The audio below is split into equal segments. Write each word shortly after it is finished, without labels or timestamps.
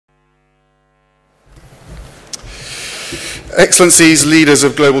Excellencies, leaders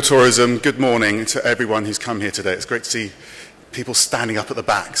of global tourism, good morning to everyone who's come here today. It's great to see people standing up at the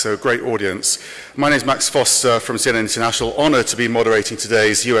back, so a great audience. My name is Max Foster from CNN International, honoured to be moderating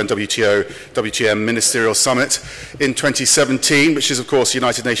today's UNWTO WTM Ministerial Summit in 2017, which is of course the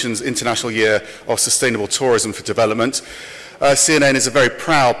United Nations International Year of Sustainable Tourism for Development. CNN is a very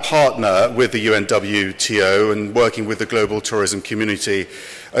proud partner with the UNWTO and working with the global tourism community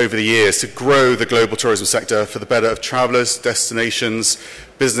over the years to grow the global tourism sector for the better of travellers, destinations,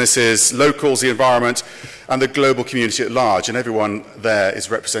 businesses, locals, the environment and the global community at large, and everyone there is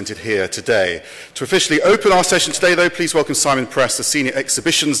represented here today. To officially open our session today though, please welcome Simon Press, the Senior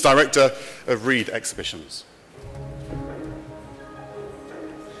Exhibitions Director of Reed Exhibitions.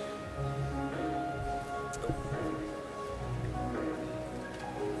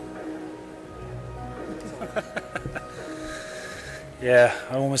 Yeah,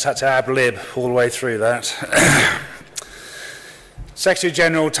 I almost had to ad-lib all the way through that.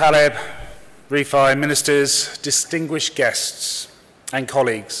 Secretary-General Taleb, Rifai, ministers, distinguished guests and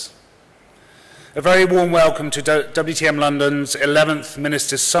colleagues. A very warm welcome to WTM London's 11th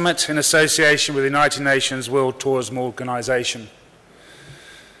Ministers Summit in association with the United Nations World Tourism Organization.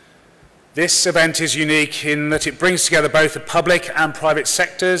 This event is unique in that it brings together both the public and private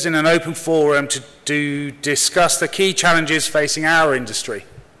sectors in an open forum to discuss the key challenges facing our industry.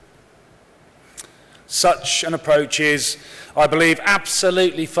 Such an approach is, I believe,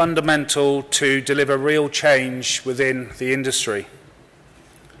 absolutely fundamental to deliver real change within the industry.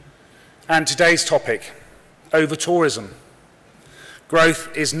 And today's topic, over-tourism. Growth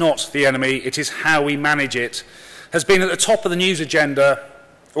is not the enemy, it is how we manage it, has been at the top of the news agenda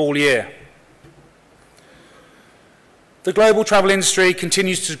all year. The global travel industry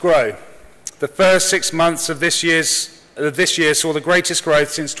continues to grow. The first 6 months of this year saw the greatest growth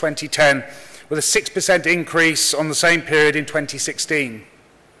since 2010, with a 6% increase on the same period in 2016.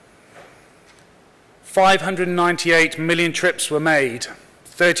 598 million trips were made,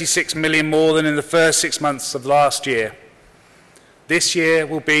 36 million more than in the first 6 months of last year. This year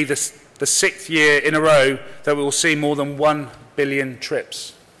will be the 6th year in a row that we will see more than 1 billion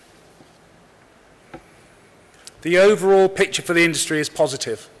trips. The overall picture for the industry is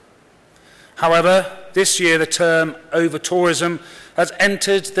positive. However, this year the term over-tourism has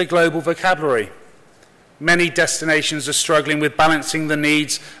entered the global vocabulary. Many destinations are struggling with balancing the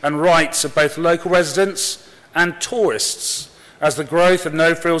needs and rights of both local residents and tourists, as the growth of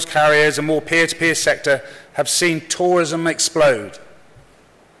no-frills carriers and more peer-to-peer sector have seen tourism explode.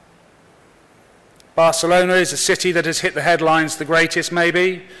 Barcelona is a city that has hit the headlines the greatest,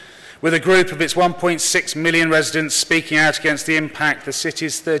 maybe, with a group of its 1.6 million residents speaking out against the impact the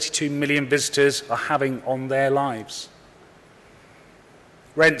city's 32 million visitors are having on their lives.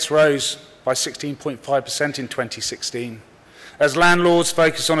 Rents rose by 16.5% in 2016, as landlords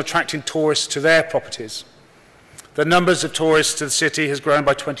focus on attracting tourists to their properties. The numbers of tourists to the city has grown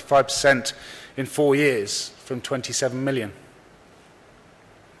by 25% in 4 years, from 27 million.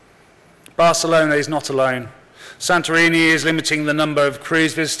 Barcelona is not alone. Santorini is limiting the number of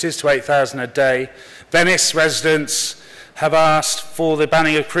cruise visitors to 8,000 a day. Venice residents have asked for the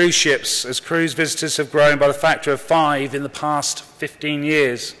banning of cruise ships, as cruise visitors have grown by the factor of 5 in the past 15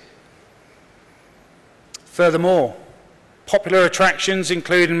 years. Furthermore, popular attractions,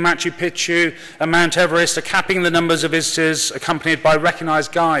 including Machu Picchu and Mount Everest, are capping the numbers of visitors accompanied by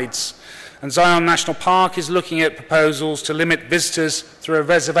recognised guides. And Zion National Park is looking at proposals to limit visitors through a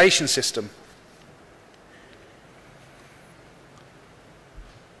reservation system.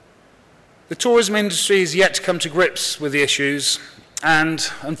 The tourism industry is yet to come to grips with the issues, and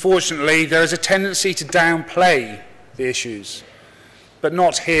unfortunately there is a tendency to downplay the issues, but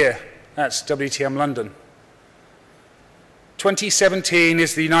not here at WTM London. 2017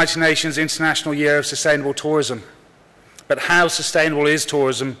 is the United Nations International Year of Sustainable Tourism, but how sustainable is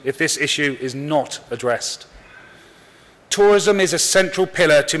tourism if this issue is not addressed? Tourism is a central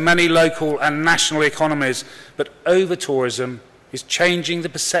pillar to many local and national economies, but over-tourism is changing the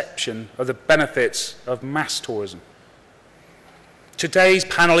perception of the benefits of mass tourism. Today's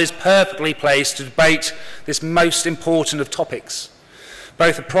panel is perfectly placed to debate this most important of topics.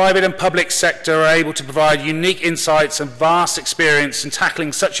 Both the private and public sector are able to provide unique insights and vast experience in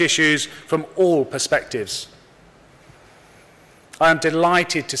tackling such issues from all perspectives. I am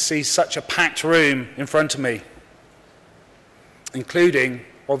delighted to see such a packed room in front of me, including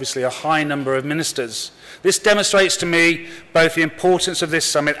obviously a high number of ministers. This demonstrates to me both the importance of this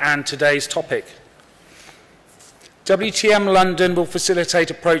summit and today's topic. WTM London will facilitate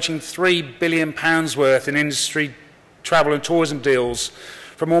approaching £3 billion worth in industry travel and tourism deals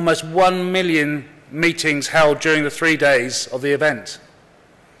from almost 1 million meetings held during the 3 days of the event.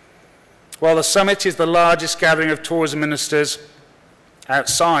 While the summit is the largest gathering of tourism ministers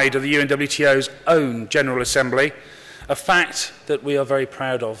outside of the UNWTO's own General Assembly, a fact that we are very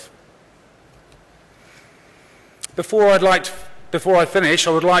proud of. Before I finish,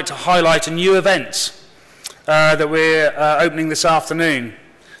 I would like to highlight a new event that we're opening this afternoon.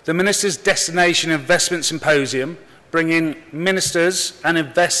 The Ministers' Destination Investment Symposium, bringing ministers and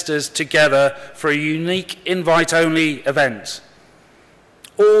investors together for a unique invite-only event.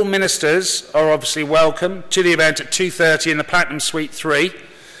 All ministers are obviously welcome to the event at 2:30 in the Platinum Suite 3,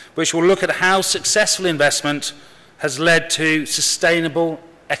 which will look at how successful investment has led to sustainable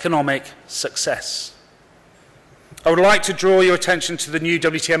economic success. I would like to draw your attention to the new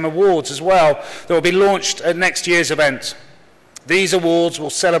WTM Awards as well that will be launched at next year's event. These awards will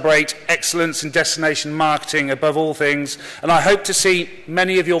celebrate excellence in destination marketing above all things, and I hope to see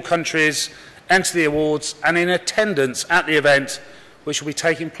many of your countries enter the awards and in attendance at the event, which will be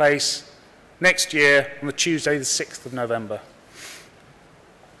taking place next year on the Tuesday, the 6th of November.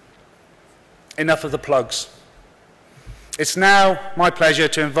 Enough of the plugs. It's now my pleasure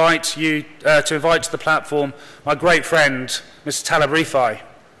to invite to the platform my great friend, Mr. Taleb Rifai,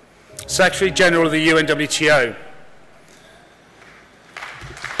 Secretary General of the UNWTO.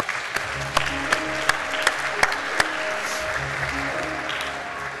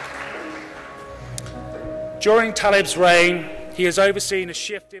 During Taleb's reign, he has overseen a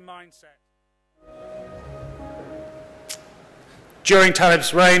shift in mindset. During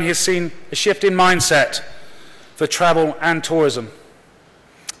Taleb's reign, he has seen a shift in mindset for travel and tourism.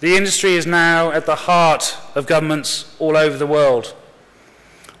 The industry is now at the heart of governments all over the world.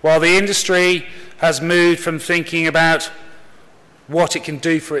 While the industry has moved from thinking about what it can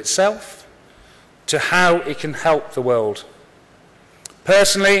do for itself to how it can help the world.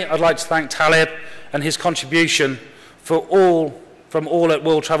 Personally, I'd like to thank Taleb and his contribution from all at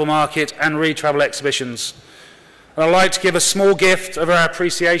World Travel Market and Retravel exhibitions. And I'd like to give a small gift of our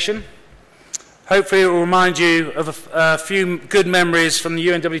appreciation. Hopefully it will remind you of a few good memories from the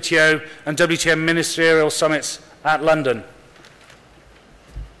UNWTO and WTM Ministerial Summits at London.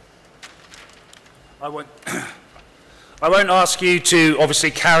 I won't ask you to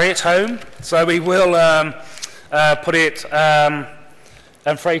obviously carry it home, so we will put it and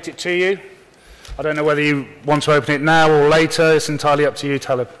freight it to you. I don't know whether you want to open it now or later. It's entirely up to you,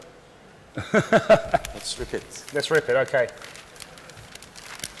 Taleb. Let's rip it. Let's rip it, okay.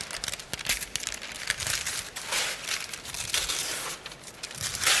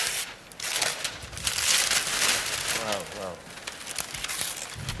 Wow, wow.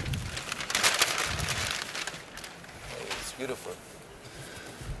 Oh, it's beautiful.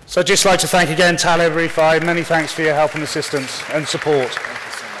 So I'd just like to thank again Taleb Rifai. Many thanks for your help and assistance and support.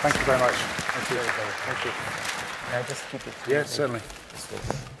 Thank you so much. Thank you very much. Thank you. Thank you. Can I just keep it? Yes, certainly.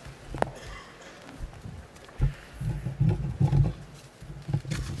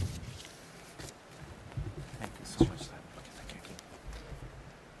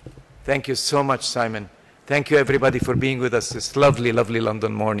 Thank you so much, Simon. Thank you, everybody, for being with us this lovely, lovely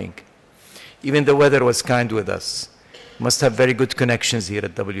London morning. Even the weather was kind with us. Must have very good connections here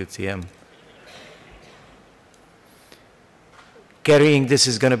at WTM. Carrying this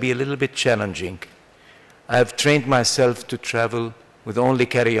is going to be a little bit challenging. I have trained myself to travel with only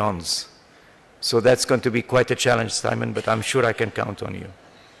carry-ons. So that's going to be quite a challenge, Simon, but I'm sure I can count on you.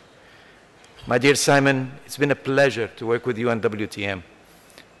 My dear Simon, it's been a pleasure to work with you on WTM.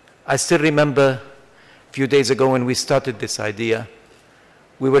 I still remember a few days ago when we started this idea,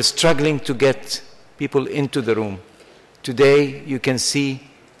 we were struggling to get people into the room. Today, you can see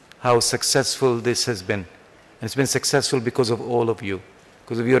how successful this has been. And it's been successful because of all of you,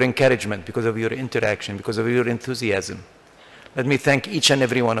 because of your encouragement, because of your interaction, because of your enthusiasm. Let me thank each and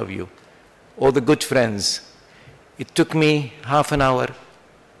every one of you, all the good friends. It took me half an hour.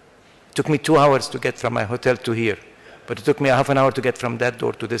 It took me 2 hours to get from my hotel to here. But it took me half an hour to get from that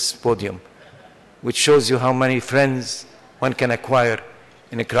door to this podium, which shows you how many friends one can acquire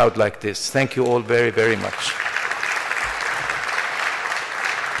in a crowd like this. Thank you all very, very much.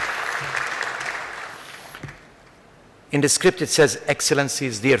 In the script it says,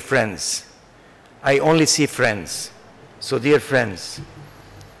 Excellencies, dear friends. I only see friends. So dear friends,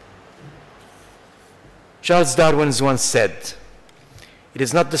 Charles Darwin once said, it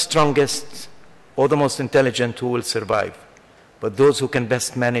is not the strongest or the most intelligent who will survive, but those who can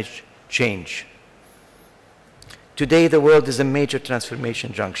best manage change. Today, the world is a major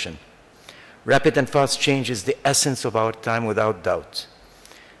transformation junction. Rapid and fast change is the essence of our time, without doubt.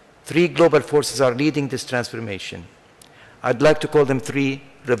 3 global forces are leading this transformation. I'd like to call them 3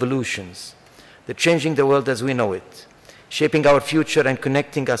 revolutions. They're changing the world as we know it, shaping our future and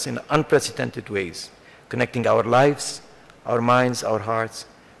connecting us in unprecedented ways, connecting our lives, our minds, our hearts,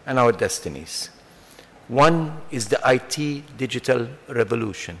 and our destinies. One is the IT digital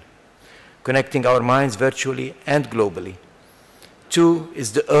revolution, connecting our minds virtually and globally. Two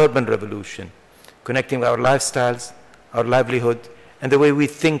is the urban revolution, connecting our lifestyles, our livelihood, and the way we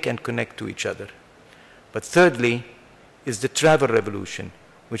think and connect to each other. But thirdly is the travel revolution,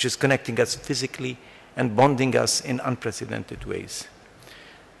 which is connecting us physically and bonding us in unprecedented ways.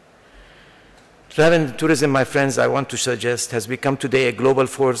 Travel and tourism, my friends, I want to suggest, has become today a global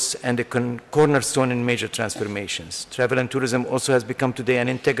force and a cornerstone in major transformations. Travel and tourism also has become today an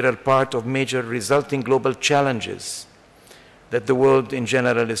integral part of major resulting global challenges that the world in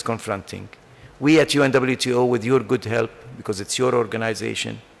general is confronting. We at UNWTO, with your good help, because it's your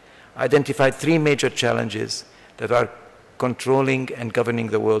organization, identified three major challenges that are controlling and governing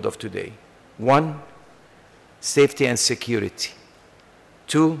the world of today. One, safety and security.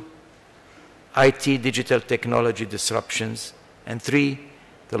 Two, IT digital technology disruptions. And three,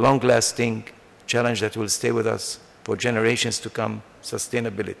 the long-lasting challenge that will stay with us for generations to come,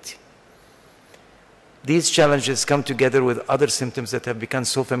 sustainability. These challenges come together with other symptoms that have become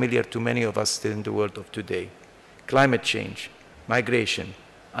so familiar to many of us in the world of today. Climate change, migration,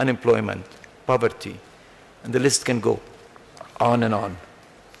 unemployment, poverty, and the list can go on and on.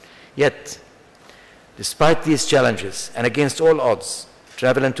 Yet, despite these challenges and against all odds,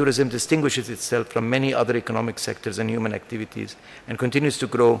 travel and tourism distinguishes itself from many other economic sectors and human activities and continues to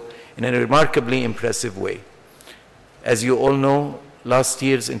grow in a remarkably impressive way. As you all know, last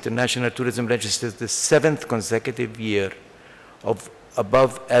year's international tourism registered the 7th consecutive year of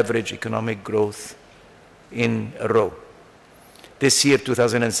above-average economic growth in a row. This year,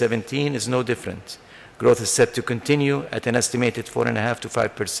 2017, is no different. Growth is set to continue at an estimated 4.5% to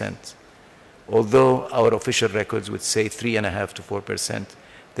 5%. Although our official records would say 3.5% to 4%,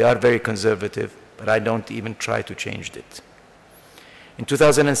 they are very conservative, but I don't even try to change it. In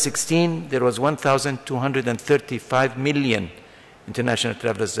 2016, there was 1,235 million international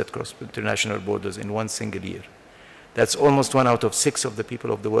travelers that crossed international borders in one single year. That's almost 1 out of 6 of the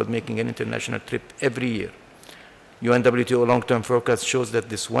people of the world making an international trip every year. UNWTO long-term forecast shows that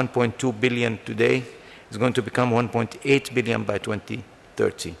this 1.2 billion today is going to become 1.8 billion by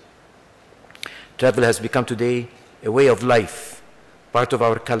 2030. Travel has become today a way of life, part of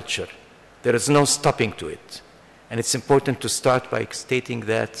our culture. There is no stopping to it. And it's important to start by stating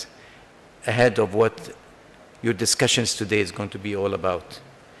that ahead of what your discussions today is going to be all about.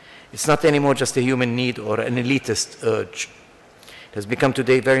 It's not anymore just a human need or an elitist urge. It has become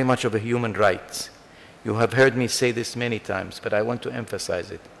today very much of a human right. You have heard me say this many times, but I want to emphasize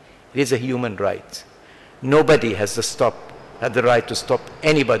it. It is a human right. Nobody has had the right to stop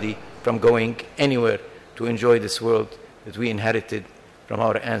anybody from going anywhere to enjoy this world that we inherited from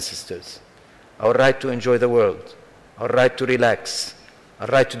our ancestors. Our right to enjoy the world, our right to relax, our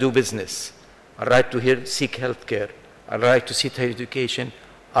right to do business, our right to seek health care, our right to seek education,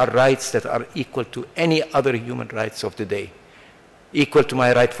 are rights that are equal to any other human rights of the day. Equal to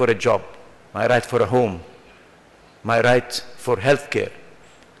my right for a job, my right for a home, my right for health care.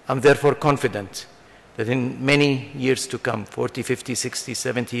 I'm therefore confident that in many years to come, 40, 50, 60,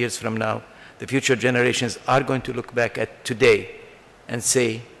 70 years from now, the future generations are going to look back at today and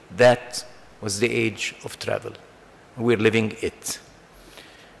say, that was the age of travel. We're living it.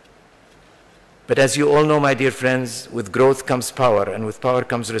 But as you all know, my dear friends, with growth comes power, and with power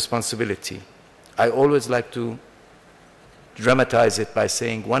comes responsibility. I always like to dramatize it by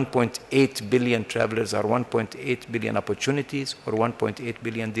saying 1.8 billion travelers are 1.8 billion opportunities or 1.8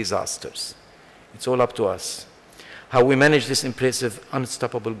 billion disasters. It's all up to us. How we manage this impressive,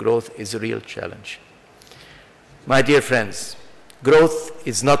 unstoppable growth is a real challenge. My dear friends, growth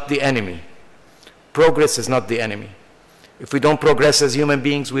is not the enemy. Progress is not the enemy. If we don't progress as human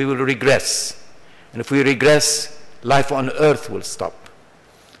beings, we will regress. And if we regress, life on earth will stop.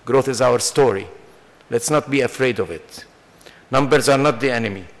 Growth is our story. Let's not be afraid of it. Numbers are not the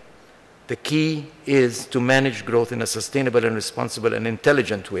enemy. The key is to manage growth in a sustainable and responsible and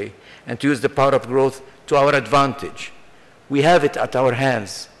intelligent way, and to use the power of growth to our advantage. We have it at our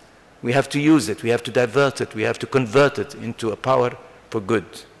hands. We have to use it. We have to divert it. We have to convert it into a power for good.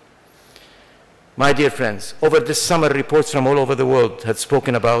 My dear friends, over this summer, reports from all over the world had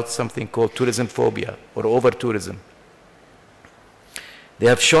spoken about something called tourism-phobia or over-tourism. They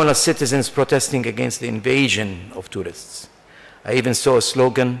have shown us citizens protesting against the invasion of tourists. I even saw a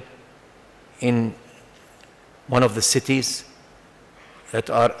slogan in one of the cities that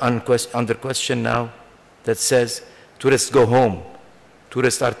are under question now that says, tourists go home,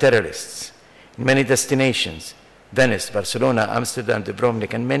 tourists are terrorists. In many destinations, Venice, Barcelona, Amsterdam,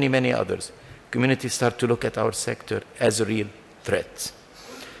 Dubrovnik, and many, many others, communities start to look at our sector as a real threat.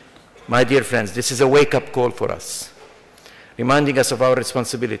 My dear friends, this is a wake-up call for us, reminding us of our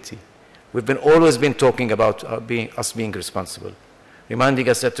responsibility. We've always been talking about us being responsible, reminding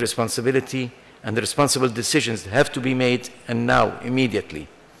us that responsibility and the responsible decisions have to be made, and now, immediately.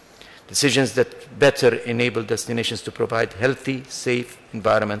 Decisions that better enable destinations to provide healthy, safe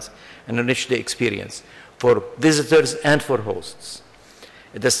environments and enrich the experience for visitors and for hosts.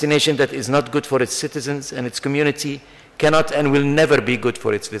 A destination that is not good for its citizens and its community cannot and will never be good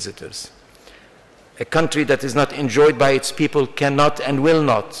for its visitors. A country that is not enjoyed by its people cannot and will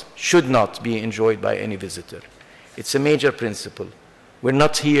not, should not be enjoyed by any visitor. It's a major principle. We're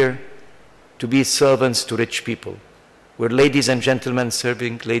not here to be servants to rich people. We're ladies and gentlemen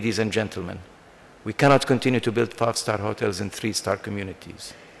serving ladies and gentlemen. We cannot continue to build 5-star hotels in 3-star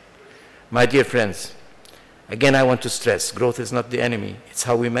communities. My dear friends, again I want to stress, growth is not the enemy. It's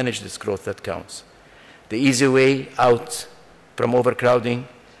how we manage this growth that counts. The easy way out from overcrowding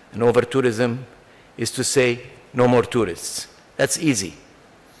and over-tourism is to say, no more tourists. That's easy.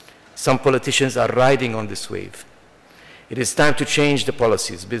 Some politicians are riding on this wave. It is time to change the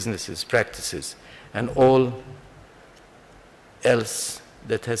policies, businesses, practices, and all else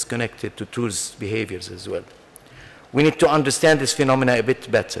that has connected to tourist behaviors as well. We need to understand this phenomena a bit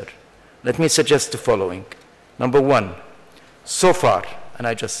better. Let me suggest the following. Number one, so far, and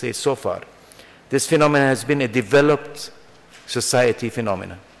I just say so far, this phenomenon has been a developed society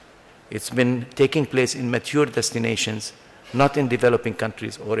phenomenon. It's been taking place in mature destinations, not in developing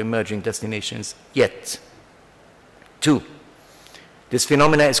countries or emerging destinations yet. Two, this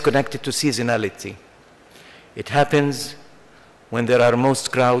phenomenon is connected to seasonality. It happens when there are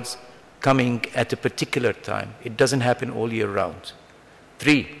most crowds coming at a particular time. It doesn't happen all year round.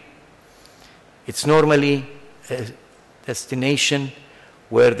 Three, it's normally a destination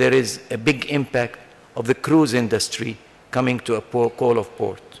where there is a big impact of the cruise industry coming to a port of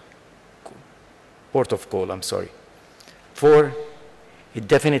call. Four, it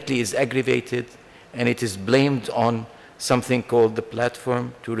definitely is aggravated and it is blamed on something called the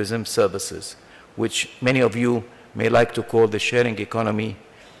platform tourism services, which many of you may like to call the sharing economy.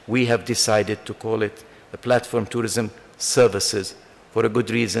 We have decided to call it the platform tourism services for a good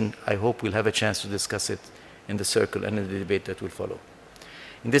reason. I hope we'll have a chance to discuss it in the circle and in the debate that will follow.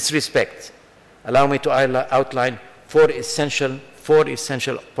 In this respect, allow me to outline four essential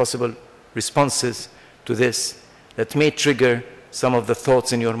possible responses to this that may trigger some of the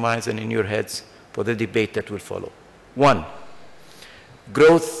thoughts in your minds and in your heads for the debate that will follow. One,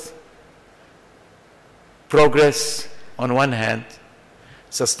 growth, progress on one hand,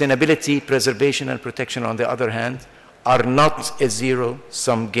 sustainability, preservation, and protection on the other hand, are not a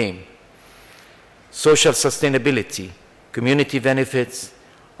zero-sum game. Social sustainability, community benefits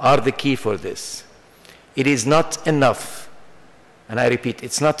are the key for this. It is not enough, and I repeat,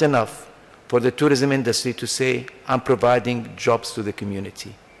 it's not enough for the tourism industry to say, I'm providing jobs to the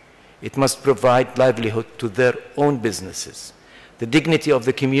community. It must provide livelihood to their own businesses. The dignity of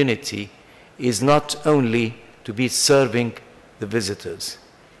the community is not only to be serving the visitors.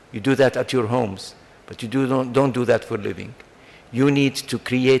 You do that at your homes, but you don't do that for a living. You need to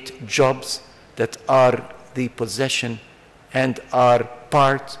create jobs that are the possession and are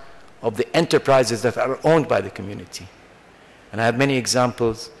part of the enterprises that are owned by the community. And I have many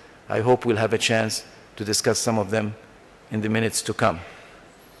examples. I hope we'll have a chance to discuss some of them in the minutes to come.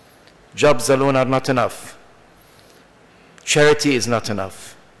 Jobs alone are not enough. Charity is not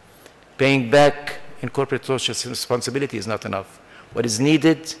enough. Paying back in corporate social responsibility is not enough. What is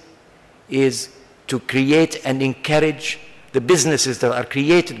needed is to create and encourage the businesses that are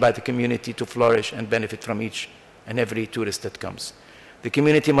created by the community to flourish and benefit from each and every tourist that comes. The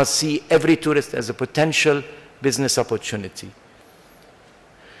community must see every tourist as a potential business opportunity.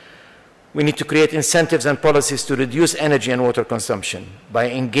 We need to create incentives and policies to reduce energy and water consumption by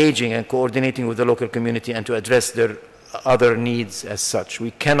engaging and coordinating with the local community and to address their other needs as such.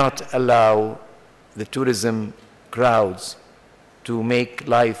 We cannot allow the tourism crowds to make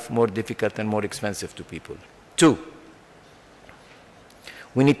life more difficult and more expensive to people. Two,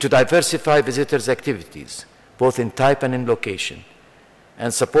 we need to diversify visitors' activities, both in type and in location,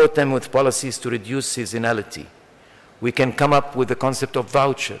 and support them with policies to reduce seasonality. We can come up with the concept of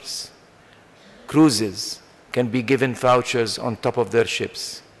vouchers. Cruises can be given vouchers on top of their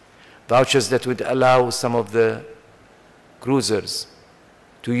ships, vouchers that would allow some of the cruisers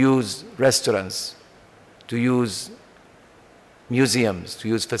to use restaurants, to use museums, to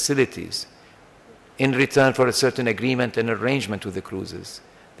use facilities in return for a certain agreement and arrangement with the cruises.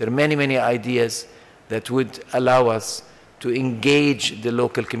 There are many, many ideas that would allow us to engage the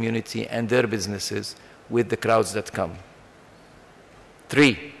local community and their businesses with the crowds that come.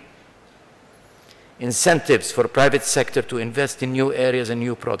 3, incentives for private sector to invest in new areas and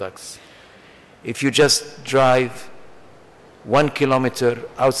new products. If you just drive 1 kilometer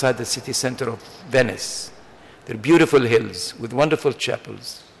outside the city center of Venice, there are beautiful hills with wonderful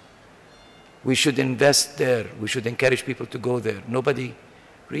chapels. We should invest there. We should encourage people to go there. Nobody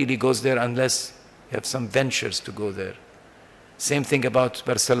really goes there unless you have some ventures to go there. Same thing about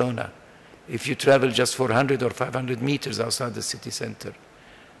Barcelona. If you travel just 400 or 500 meters outside the city center,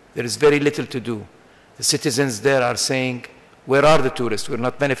 there is very little to do. The citizens there are saying, where are the tourists? We're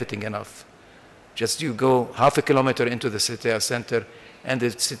not benefiting enough. Just you go half a kilometer into the city center, and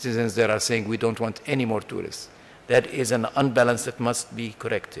the citizens there are saying, we don't want any more tourists. That is an unbalance that must be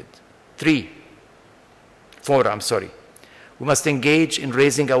corrected. 4, we must engage in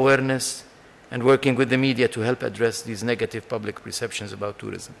raising awareness and working with the media to help address these negative public perceptions about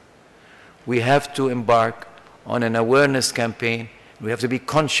tourism. We have to embark on an awareness campaign. We have to be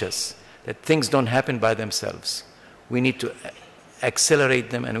conscious that things don't happen by themselves. We need to accelerate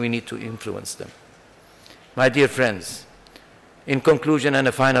them and we need to influence them. My dear friends, in conclusion and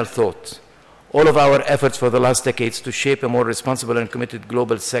a final thought, all of our efforts for the last decades to shape a more responsible and committed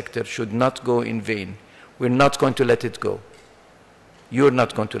global sector should not go in vain. We're not going to let it go. You're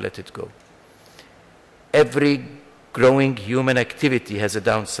not going to let it go. Every growing human activity has a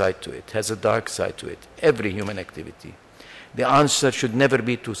downside to it, has a dark side to it. Every human activity. The answer should never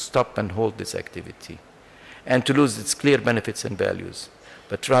be to stop and hold this activity and to lose its clear benefits and values,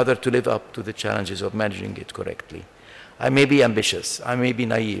 but rather to live up to the challenges of managing it correctly. I may be ambitious, I may be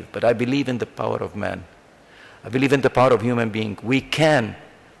naive, but I believe in the power of man. I believe in the power of human being. We can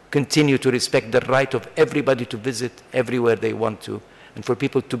continue to respect the right of everybody to visit everywhere they want to, and for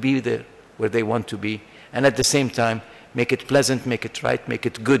people to be there where they want to be, and at the same time, make it pleasant, make it right, make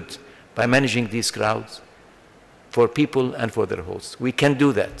it good by managing these crowds for people and for their hosts. We can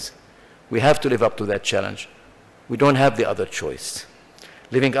do that. We have to live up to that challenge. We don't have the other choice.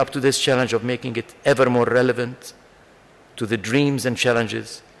 Living up to this challenge of making it ever more relevant to the dreams and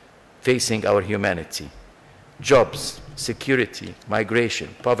challenges facing our humanity. Jobs, security,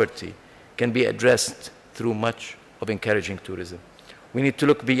 migration, poverty can be addressed through much of encouraging tourism. We need to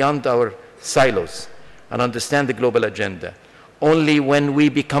look beyond our silos and understand the global agenda. Only when we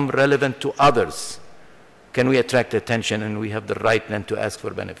become relevant to others can we attract attention and we have the right then to ask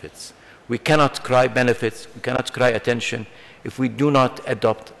for benefits. We cannot cry benefits, we cannot cry attention if we do not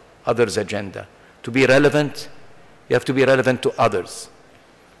adopt others' agenda. To be relevant, you have to be relevant to others.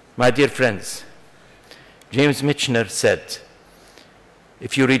 My dear friends, James Michener said,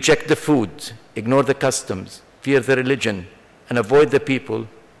 if you reject the food, ignore the customs, fear the religion, and avoid the people,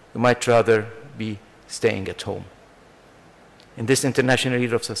 you might rather be staying at home. In this international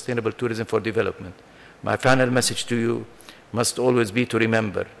year of sustainable tourism for development, my final message to you must always be to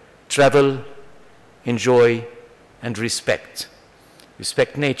remember, travel, enjoy, and respect.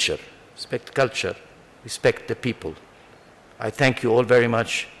 Respect nature, respect culture, respect the people. I thank you all very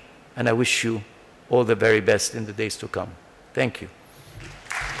much, and I wish you all the very best in the days to come. Thank you.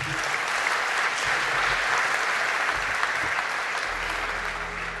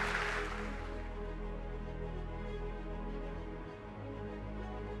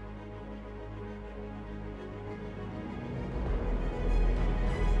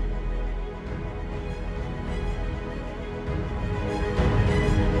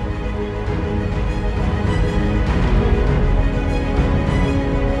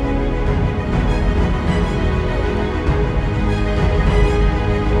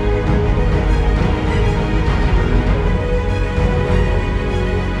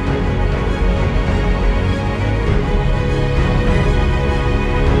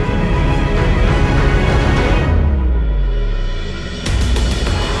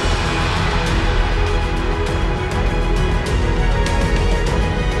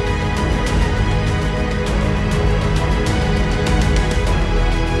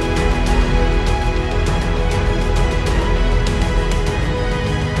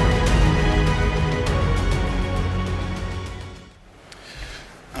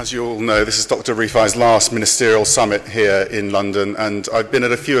 As you all know, this is Dr. Rifai's last ministerial summit here in London, and I've been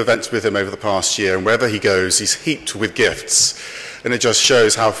at a few events with him over the past year, and wherever he goes, he's heaped with gifts. And it just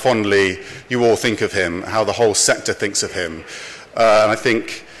shows how fondly you all think of him, how the whole sector thinks of him. And I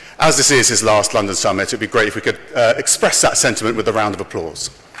think, as this is his last London summit, it would be great if we could express that sentiment with a round of applause.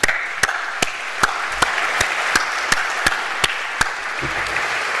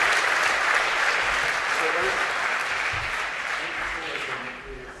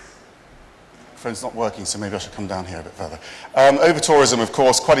 Microphone's not working, so maybe I should come down here a bit further. Over-tourism, of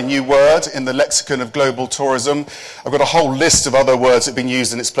course, quite a new word in the lexicon of global tourism. I've got a whole list of other words that have been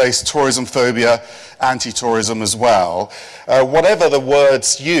used in its place: tourism-phobia, anti-tourism as well. Whatever the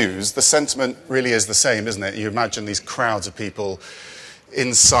words used, the sentiment really is the same, isn't it? You imagine these crowds of people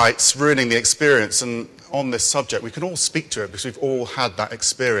in sites ruining the experience, and on this subject we can all speak to it because we've all had that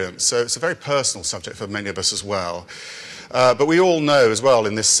experience. So it's a very personal subject for many of us as well. But we all know as well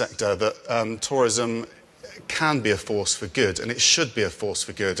in this sector that tourism can be a force for good, and it should be a force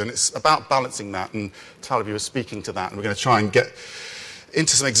for good, and it's about balancing that, and Talib, you were speaking to that, and we're going to try and get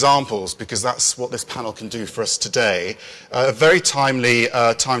into some examples because that's what this panel can do for us today. A very timely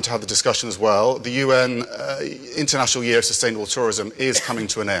time to have the discussion as well. The UN International Year of Sustainable Tourism is coming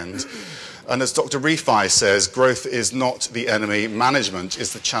to an end. And as Dr. Rifai says, growth is not the enemy, management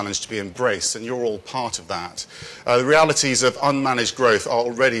is the challenge to be embraced, and you're all part of that. The realities of unmanaged growth are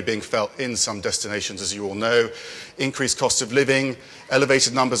already being felt in some destinations, as you all know. Increased cost of living,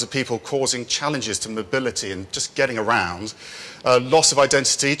 elevated numbers of people causing challenges to mobility and just getting around, loss of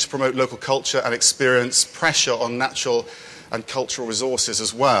identity to promote local culture and experience, pressure on natural and cultural resources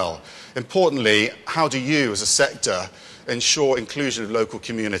as well. Importantly, how do you as a sector ensure inclusion of local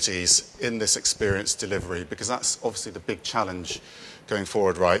communities in this experience delivery? Because that's obviously the big challenge going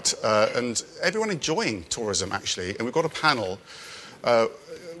forward, right? And everyone enjoying tourism, actually. And we've got a panel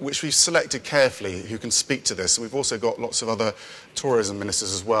which we've selected carefully who can speak to this. And we've also got lots of other tourism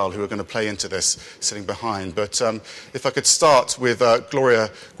ministers as well who are going to play into this sitting behind. But if I could start with Gloria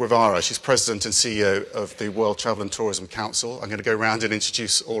Guevara. She's President and CEO of the World Travel and Tourism Council. I'm going to go around and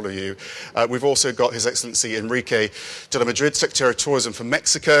introduce all of you. We've also got His Excellency Enrique de la Madrid, Secretary of Tourism for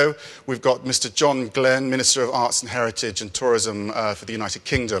Mexico. We've got Mr. John Glenn, Minister of Arts and Heritage and Tourism for the United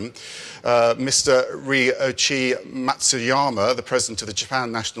Kingdom. Mr. Ryoichi Matsuyama, the President of the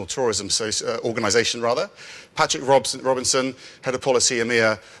Japan National Tourism Organization, Patrick Robinson, Head of Policy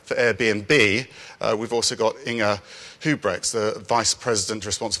EMEA for Airbnb. We've also got Inga Hubrechts, the Vice President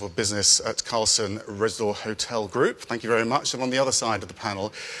responsible for business at Carlson Resort Hotel Group. Thank you very much. And on the other side of the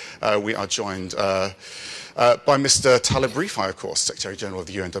panel, we are joined by Mr. Talib Rifai, of course, Secretary General of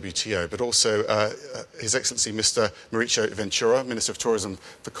the UNWTO, but also His Excellency Mr. Mauricio Ventura, Minister of Tourism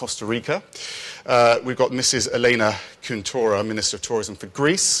for Costa Rica. We've got Mrs. Elena Kuntura, Minister of Tourism for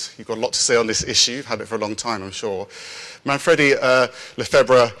Greece. You've got a lot to say on this issue. You've had it for a long time, I'm sure. Manfredi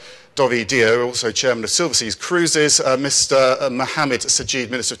Lefebvre Dovidio, also Chairman of Silverseas Cruises. Mr. Mohamed Sajid,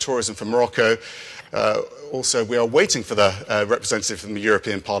 Minister of Tourism for Morocco. Also, we are waiting for the representative from the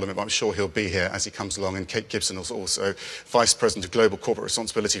European Parliament, but I'm sure he'll be here as he comes along. And Kate Gibson is also Vice President of Global Corporate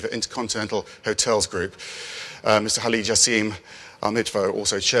Responsibility for Intercontinental Hotels Group. Mr. Halid Jassim Al-Midvo,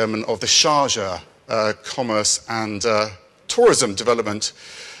 also Chairman of the Sharjah Commerce and Tourism Development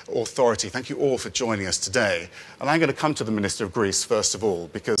Authority. Thank you all for joining us today. And I'm going to come to the Minister of Greece first of all,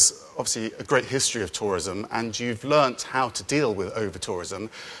 because obviously a great history of tourism, and you've learnt how to deal with over-tourism.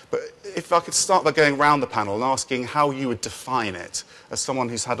 But if I could start by going around the panel and asking how you would define it, as someone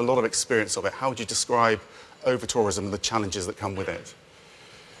who's had a lot of experience of it, how would you describe over-tourism and the challenges that come with it?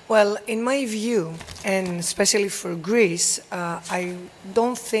 Well, in my view, and especially for Greece, I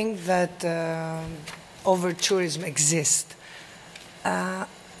don't think that over-tourism exists.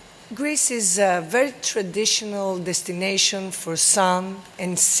 Greece is a very traditional destination for sun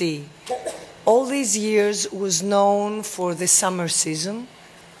and sea. All these years was known for the summer season,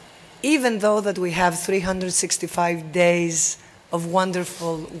 even though that we have 365 days of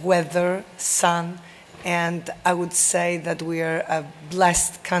wonderful weather, sun, and I would say that we are a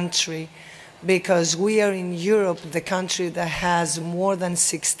blessed country because we are in Europe, the country that has more than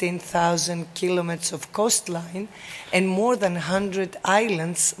 16,000 kilometers of coastline and more than 100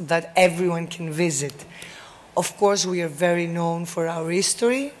 islands that everyone can visit. Of course, we are very known for our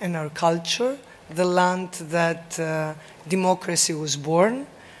history and our culture, the land that democracy was born,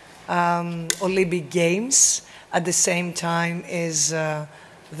 Olympic Games, at the same time is the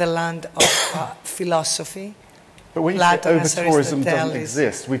land of philosophy. But when you say over-tourism doesn't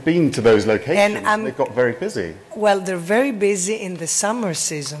exist, we've been to those locations and they've got very busy. Well, they're very busy in the summer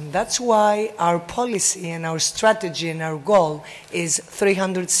season. That's why our policy and our strategy and our goal is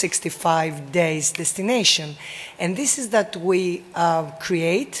 365 days destination. And this is that we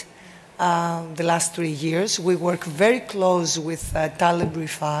create the last 3 years. We work very close with Talib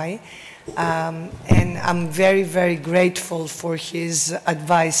Rifai, and I'm very, very grateful for his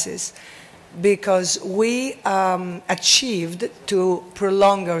advices, because we achieved to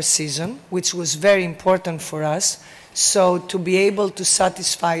prolong our season, which was very important for us, so to be able to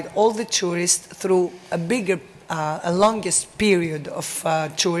satisfy all the tourists through a bigger a longest period of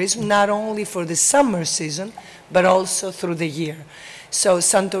tourism, not only for the summer season, but also through the year. So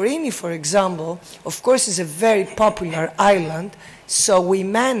Santorini, for example, of course, is a very popular island. So we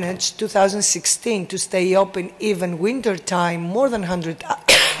managed 2016 to stay open even winter time, more than 100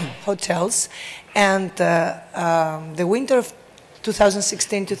 hotels. And the winter of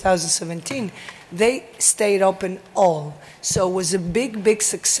 2016-2017, they stayed open all. So it was a big, big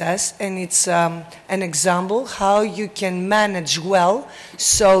success, and it's an example how you can manage well,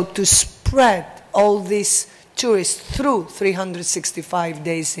 so to spread all these tourists through 365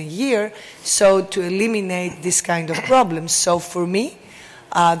 days a year, so to eliminate this kind of problems. So for me,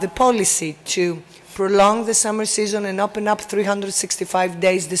 the policy to prolong the summer season and open up 365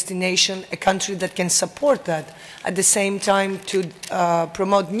 days destination, a country that can support that, at the same time to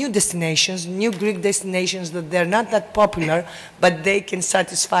promote new destinations, new Greek destinations that they're not that popular, but they can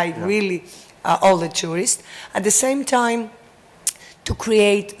satisfy really all the tourists. At the same time, to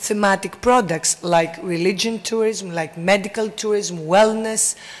create thematic products like religion tourism, like medical tourism,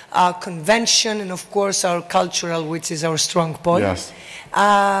 wellness, convention, and of course our cultural, which is our strong point. Yes.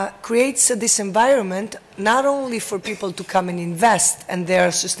 Creates this environment not only for people to come and invest and their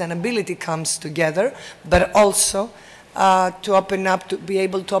sustainability comes together, but also to open up, to be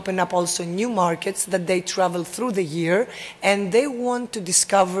able to open up also new markets that they travel through the year, and they want to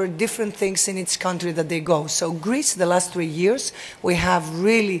discover different things in each country that they go. So Greece, the last 3 years, we have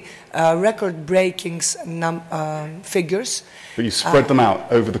really record-breaking figures. But you spread them out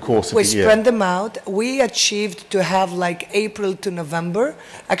over the course of the year. We spread them out. We achieved to have like April to November.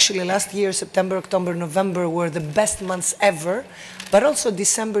 Actually, last year, September, October, November were the best months ever. But also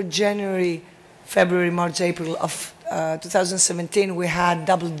December, January, February, March, April of 2017, we had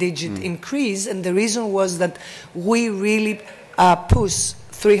double-digit increase. And the reason was that we really pushed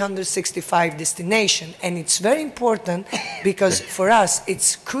 365 destinations. And it's very important because for us,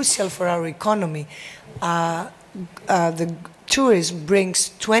 it's crucial for our economy. The tourism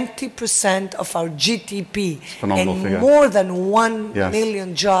brings 20% of our GDP and figure. more than 1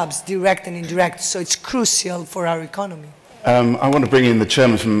 million jobs, direct and indirect. So it's crucial for our economy. I want to bring in the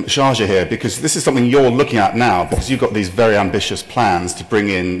chairman from Sharjah here, because this is something you're looking at now, because you've got these very ambitious plans to bring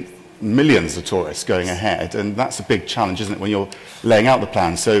in millions of tourists going ahead, and that's a big challenge, isn't it, when you're laying out the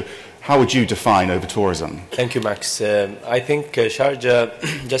plan? So how would you define over-tourism? Thank you, Max. I think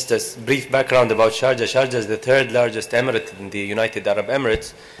Sharjah, just a brief background about Sharjah. Sharjah is the third largest emirate in the United Arab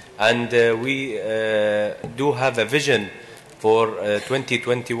Emirates, and we do have a vision for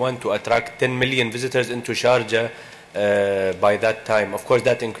 2021 to attract 10 million visitors into Sharjah by that time. Of course,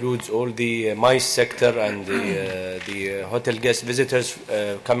 that includes all the MICE sector and the hotel guest visitors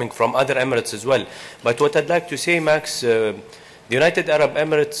coming from other emirates as well. But what I'd like to say, Max, the United Arab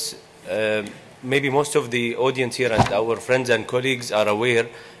Emirates, maybe most of the audience here and our friends and colleagues are aware,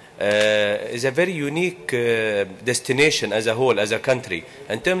 is a very unique destination as a whole, as a country.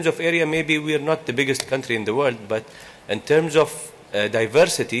 In terms of area, maybe we are not the biggest country in the world, but in terms of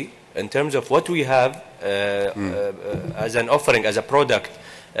diversity, in terms of what we have as an offering, as a product,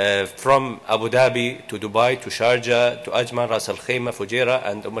 from Abu Dhabi to Dubai to Sharjah to Ajman, Ras Al Khaimah, Fujairah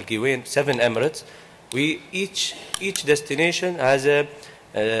and Al Quwain, 7 emirates, each destination has a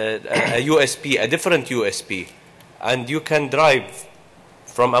USP, a different USP, and you can drive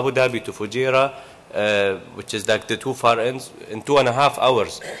from Abu Dhabi to Fujairah, which is like the two far ends, in 2.5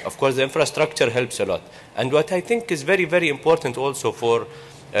 hours. Of course, the infrastructure helps a lot. And what I think is very, very important also for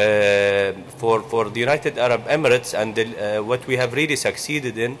the United Arab Emirates, and what we have really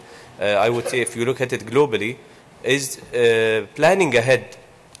succeeded in, I would say, if you look at it globally, is planning ahead.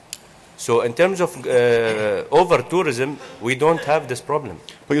 So in terms of over-tourism, we don't have this problem.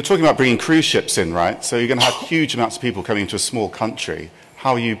 But you're talking about bringing cruise ships in, right? So you're going to have huge amounts of people coming into a small country.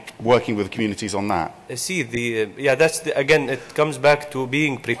 How are you working with communities on that? See, again, it comes back to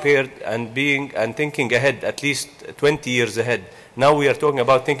being prepared and thinking ahead, at least 20 years ahead. Now we are talking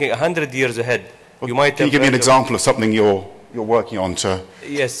about thinking 100 years ahead. Well, can you give me an example of something you're working on to...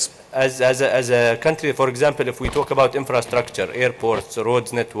 Yes, as a country, for example, if we talk about infrastructure, airports,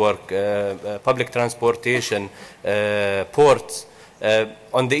 roads network, public transportation, ports,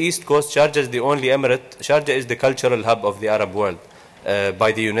 on the East Coast, Sharjah is the only emirate. Sharjah is the cultural hub of the Arab world.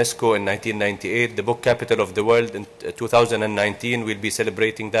 By the UNESCO in 1998, the book capital of the world in 2019, we'll be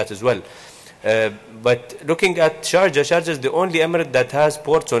celebrating that as well. But looking at Sharjah is the only emirate that has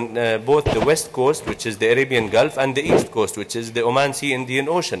ports on both the west coast, which is the Arabian Gulf, and the east coast, which is the Oman Sea, Indian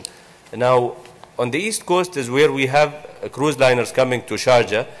Ocean. Now, on the east coast is where we have cruise liners coming to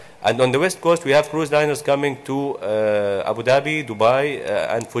Sharjah, and on the west coast we have cruise liners coming to Abu Dhabi, Dubai,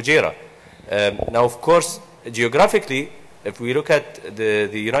 and Fujairah. Now, of course, geographically, if we look at the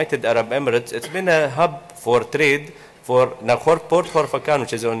United Arab Emirates, it's been a hub for trade for Port Horfakan,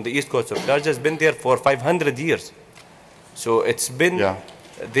 which is on the east coast of Sharjah, has been there for 500 years. So it's been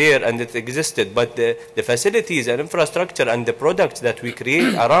there and it existed, but the facilities and infrastructure and the products that we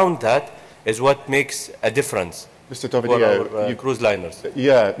create around that is what makes a difference. Mr. Dovidio, for our cruise liners.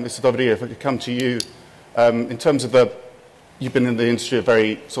 Yeah, Mr. Dovidio, if I could come to you, in terms of you've been in the industry a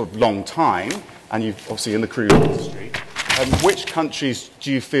very sort of long time, and you've obviously in the cruise industry. Which countries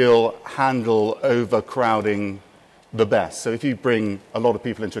do you feel handle overcrowding the best? So if you bring a lot of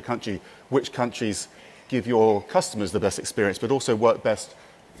people into a country, which countries give your customers the best experience, but also work best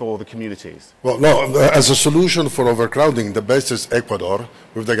for the communities? Well, no, as a solution for overcrowding, the best is Ecuador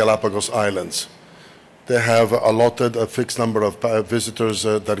with the Galapagos Islands. They have allotted a fixed number of visitors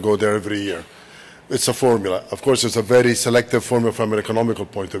that go there every year. It's a formula. Of course, it's a very selective formula from an economical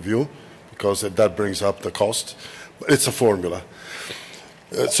point of view, because that brings up the cost. But it's a formula.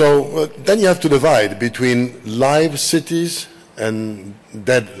 Then you have to divide between live cities and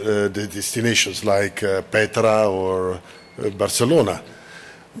dead destinations like Petra or Barcelona.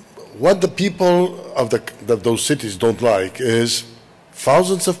 What the people of those cities don't like is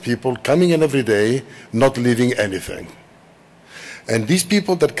thousands of people coming in every day, not leaving anything. And these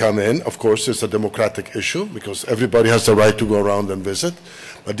people that come in, of course, it's a democratic issue because everybody has the right to go around and visit,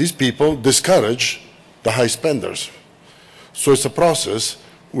 but these people discourage the high spenders. So it's a process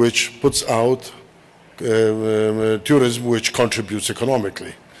which puts out tourism which contributes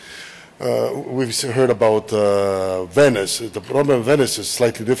economically. We've heard about Venice. The problem of Venice is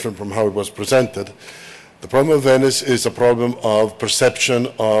slightly different from how it was presented. The problem of Venice is a problem of perception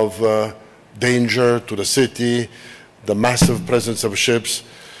of danger to the city, the massive presence of ships.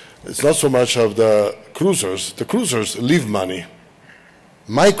 It's not so much of the cruisers. The cruisers leave money.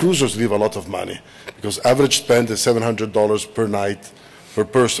 My cruisers leave a lot of money because average spend is $700 per night per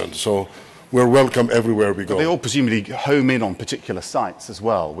person. So we're welcome everywhere we go. But they all presumably home in on particular sites as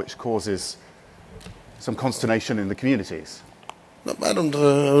well, which causes some consternation in the communities. No, I don't,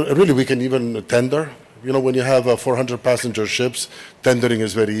 really, we can even tender. You know, when you have 400 passenger ships, tendering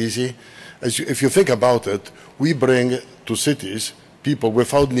is very easy. If you think about it, we bring to cities people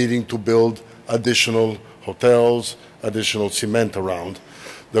without needing to build additional hotels, additional cement around.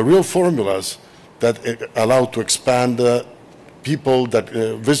 The real formulas that allow to expand people,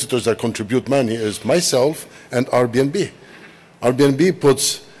 visitors that contribute money is myself and Airbnb. Airbnb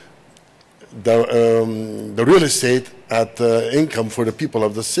puts the real estate at income for the people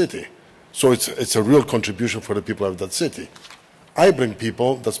of the city. So it's a real contribution for the people of that city. I bring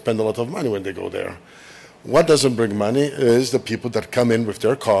people that spend a lot of money when they go there. What doesn't bring money is the people that come in with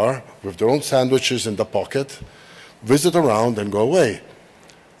their car, with their own sandwiches in the pocket, visit around and go away.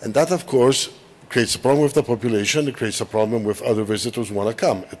 And that, of course, creates a problem with the population. It creates a problem with other visitors who want to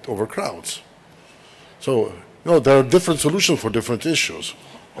come. It overcrowds. So, you know, there are different solutions for different issues.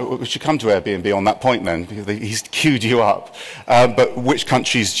 We should come to Airbnb on that point then, because he's queued you up. But which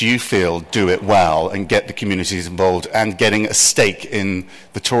countries do you feel do it well and get the communities involved and getting a stake in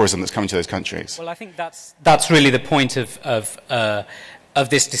the tourism that's coming to those countries? Well, I think that's really the point of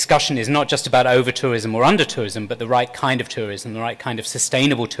this discussion, is not just about over-tourism or under-tourism, but the right kind of tourism, the right kind of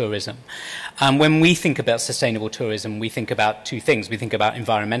sustainable tourism. When we think about sustainable tourism, we think about two things. We think about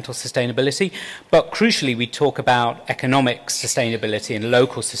environmental sustainability, but crucially we talk about economic sustainability and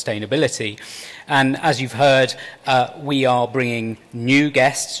local sustainability. And as you've heard, we are bringing new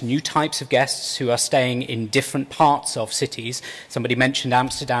guests, new types of guests who are staying in different parts of cities. Somebody mentioned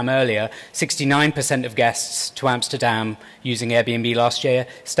Amsterdam earlier. 69% of guests to Amsterdam using Airbnb last year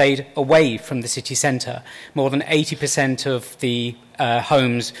stayed away from the city centre. More than 80% of the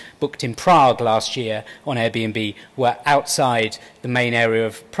homes booked in Prague last year on Airbnb were outside the main area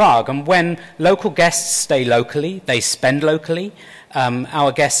of Prague. And when local guests stay locally, they spend locally.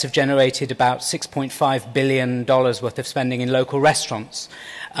 Our guests have generated about $6.5 billion worth of spending in local restaurants.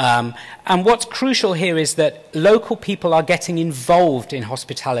 And what's crucial here is that local people are getting involved in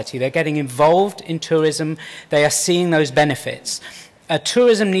hospitality. They're getting involved in tourism. They are seeing those benefits.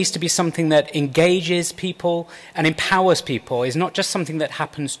 Tourism needs to be something that engages people and empowers people. It's not just something that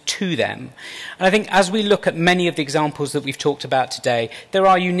happens to them. And I think as we look at many of the examples that we've talked about today, there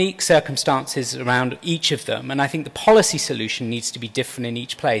are unique circumstances around each of them. And I think the policy solution needs to be different in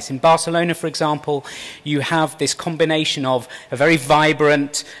each place. In Barcelona, for example, you have this combination of a very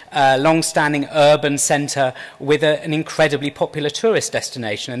vibrant, long-standing urban centre with an incredibly popular tourist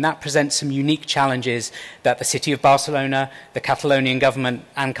destination. And that presents some unique challenges that the city of Barcelona, the Catalonian government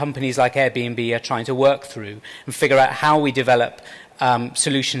and companies like Airbnb are trying to work through and figure out how we develop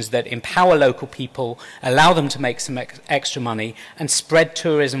solutions that empower local people, allow them to make some extra money, and spread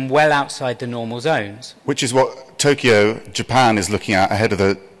tourism well outside the normal zones. Which is what Tokyo, Japan is looking at ahead of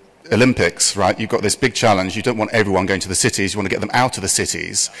the Olympics, right? You've got this big challenge. You don't want everyone going to the cities. You want to get them out of the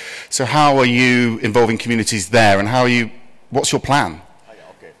cities. So how are you involving communities there, and what's your plan?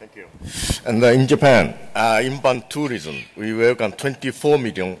 Okay, thank you. And in Japan, inbound tourism, we welcomed 24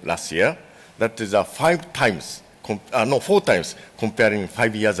 million last year. That is 4 times comparing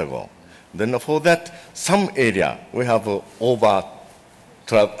 5 years ago. Then for that, some area we have over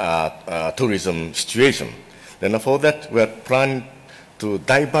tourism situation. Then for that, we are planning to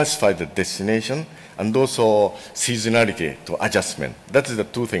diversify the destination and also seasonality to adjustment. That is the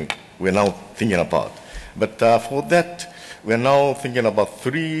two things we're now thinking about. But for that, we're now thinking about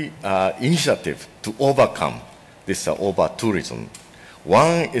 3 initiatives to overcome this over-tourism.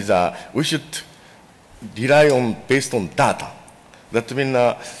 One is we should rely on based on data. That means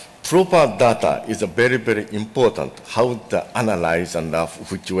proper data is very, very important, how to analyze and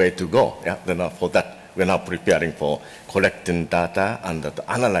which way to go. Yeah? Then for that, we're now preparing for collecting data and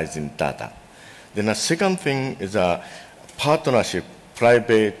analyzing data. Then the second thing is a partnership,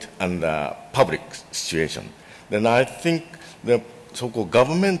 private and public situation. Then I think the so-called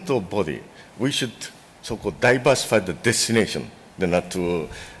governmental body, we should so-called diversify the destination, then to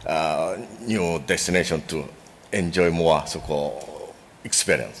new destination to enjoy more so-called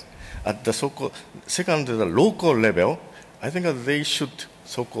experience. At the so-called second, the local level, I think they should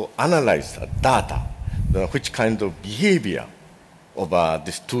so-called analyze the data, which kind of behavior of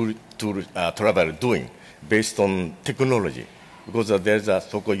this traveler doing based on technology. Because there's a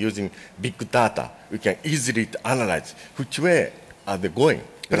so-called using big data, we can easily analyze which way are they going.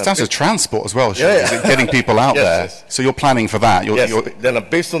 But it's also transport as well, getting people out yes, there. Yes. So you're planning for that. Then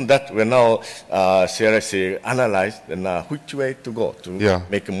based on that, we're now seriously analyze which way to go to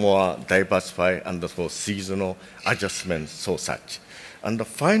make more diversify and for seasonal adjustments, so such. And the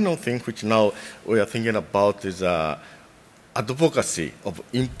final thing which now we are thinking about is advocacy of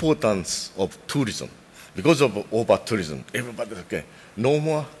importance of tourism. Because of over-tourism, everybody's okay. No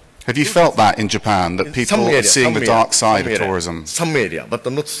more. Have you felt that in Japan, that people are seeing the dark side of tourism? Some area, but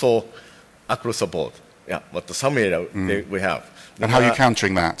not so across the board. Yeah, but some area we have. And how are you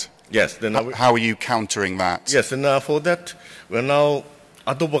countering that? Yes. Then how are you countering that? Yes, and for that, we're now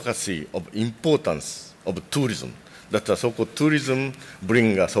advocacy of importance of tourism. That so-called tourism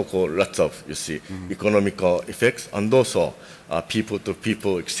bring so-called lots of, you see, economical effects and also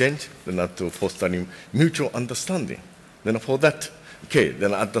people-to-people exchange, then to fostering mutual understanding. Then for that, okay,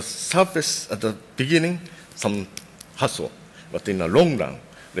 then at the surface, at the beginning, some hassle, but in the long run,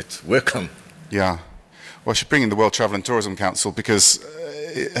 let's welcome. Yeah. Well, I should bring in the World Travel and Tourism Council because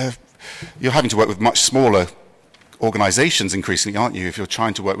you're having to work with much smaller organizations increasingly, aren't you, if you're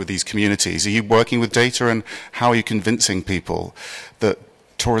trying to work with these communities? Are you working with data, and how are you convincing people that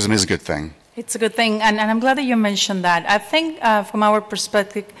tourism is a good thing? It's a good thing, and I'm glad that you mentioned that. I think from our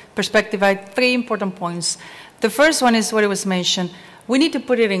perspective, I have 3 important points. The first one is what it was mentioned. We need to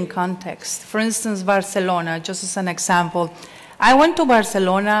put it in context. For instance, Barcelona, just as an example. I went to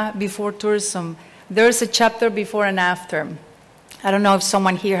Barcelona before tourism. There's a chapter before and after. I don't know if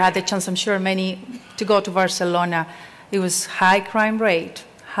someone here had the chance, I'm sure many, to go to Barcelona. It was high crime rate,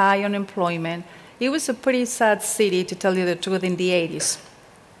 high unemployment. It was a pretty sad city, to tell you the truth, in the 80s.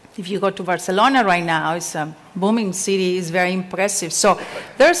 If you go to Barcelona right now, it's a booming city, it's very impressive. So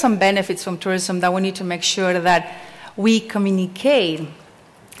there are some benefits from tourism that we need to make sure that we communicate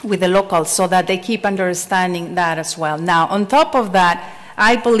with the locals so that they keep understanding that as well. Now, on top of that,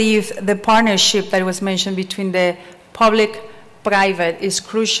 I believe the partnership that was mentioned between the public-private is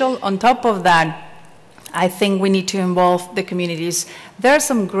crucial. On top of that, I think we need to involve the communities. There are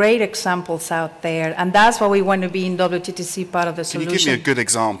some great examples out there, and that's why we want to be in WTTC part of the solution. Can you give me a good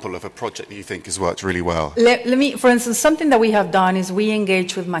example of a project that you think has worked really well? Let me, for instance, something that we have done is we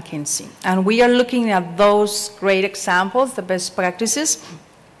engage with McKinsey, and we are looking at those great examples, the best practices.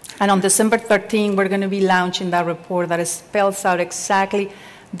 And on December 13, we're going to be launching that report that spells out exactly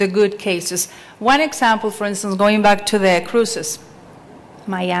the good cases. One example, for instance, going back to the cruises.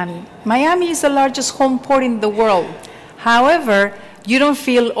 Miami. Miami is the largest home port in the world. However, you don't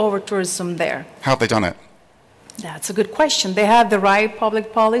feel over-tourism there. How have they done it? That's a good question. They have the right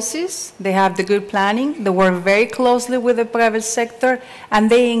public policies. They have the good planning. They work very closely with the private sector, and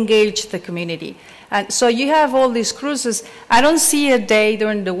they engage the community. And so you have all these cruises. I don't see a day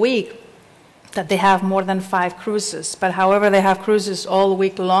during the week that they have more than 5 cruises. But however, they have cruises all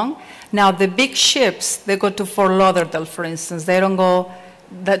week long. Now, the big ships, they go to Fort Lauderdale, for instance. They don't go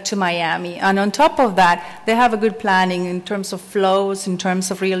to Miami. And on top of that, they have a good planning in terms of flows, in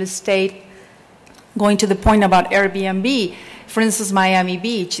terms of real estate. Going to the point about Airbnb, for instance, Miami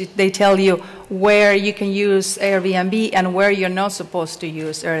Beach, they tell you where you can use Airbnb and where you're not supposed to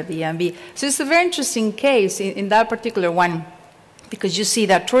use Airbnb. So it's a very interesting case in that particular one, because you see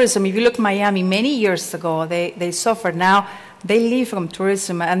that tourism, if you look at Miami many years ago, they suffered. Now they live from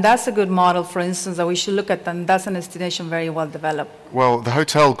tourism, and that's a good model, for instance, that we should look at, and that's a destination very well developed. Well, the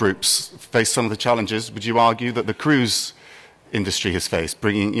hotel groups face some of the challenges. Would you argue that the cruise industry has faced,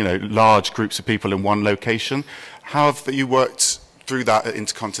 bringing large groups of people in one location? How have you worked through that at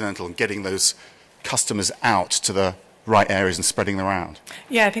Intercontinental and getting those customers out to the right areas and spreading them around?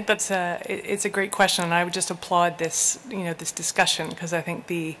 Yeah, I think it's a great question, and I would just applaud this this discussion, because I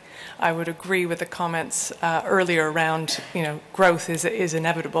think I would agree with the comments earlier around growth is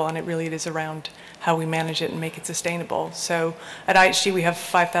inevitable, and it really is around how we manage it and make it sustainable. So at IHG we have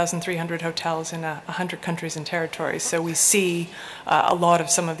 5,300 hotels in 100 countries and territories, so we see a lot of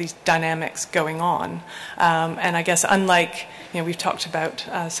some of these dynamics going on. And I guess unlike, we've talked about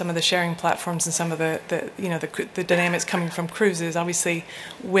some of the sharing platforms and some of the dynamics coming from cruises, obviously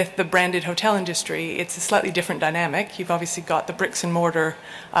with the branded hotel industry, it's a slightly different dynamic. You've obviously got the bricks and mortar,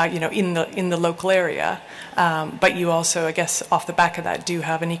 in the local area, but you also, I guess, off the back of that, do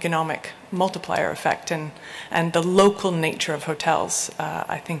have an economic multiplier effect, and the local nature of hotels,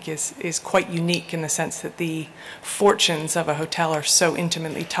 I think, is quite unique in the sense that the fortunes of a hotel are so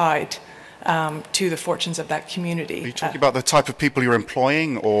intimately tied to the fortunes of that community. Are you talking about the type of people you're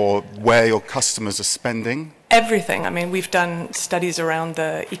employing, or where your customers are spending? Everything. I mean, we've done studies around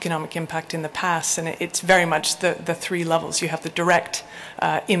the economic impact in the past, and it's very much the three levels. You have the direct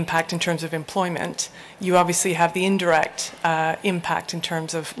impact in terms of employment. You obviously have the indirect impact in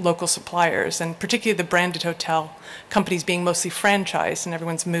terms of local suppliers, and particularly the branded hotel companies being mostly franchised, and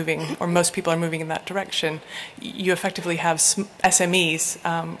everyone's moving, or most people are moving in that direction. You effectively have SMEs,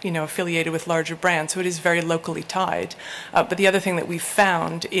 affiliated with larger brands, so it is very locally tied. But the other thing that we've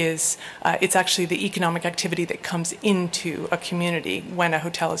found is it's actually the economic activity that comes into a community when a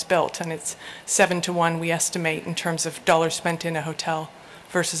hotel is built, and it's 7 to 1 we estimate in terms of dollars spent in a hotel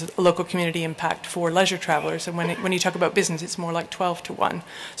versus a local community impact for leisure travelers. And when you talk about business, it's more like 12 to 1.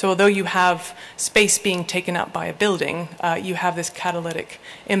 So although you have space being taken up by a building, you have this catalytic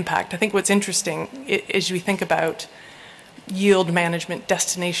impact. I think what's interesting is we think about yield management,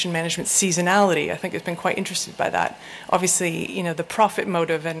 destination management, seasonality. I think it's been quite interested by that. Obviously, the profit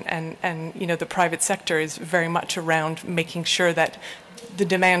motive and the private sector is very much around making sure that the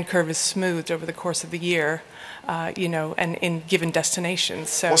demand curve is smoothed over the course of the year, and in given destinations.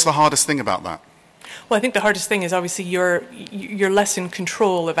 So, what's the hardest thing about that? Well, I think the hardest thing is obviously you're less in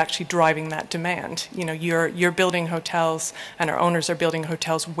control of actually driving that demand. You're building hotels, and our owners are building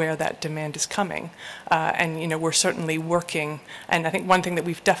hotels where that demand is coming. And we're certainly working. And I think one thing that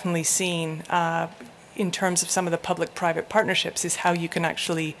we've definitely seen in terms of some of the public-private partnerships is how you can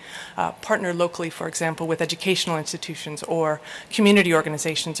actually partner locally, for example, with educational institutions or community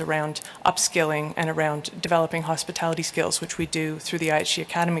organizations around upskilling and around developing hospitality skills, which we do through the IHG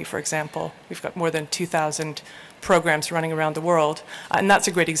Academy, for example. We've got more than 2,000 programs running around the world, and that's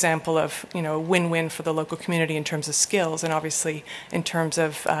a great example of a win-win for the local community in terms of skills, and obviously in terms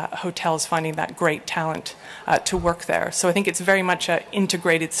of hotels finding that great talent to work there. So I think it's very much an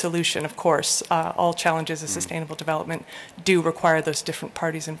integrated solution. Of course, all challenges of sustainable development do require those different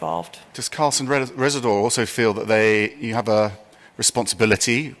parties involved. Does Carlson Residor also feel that you have a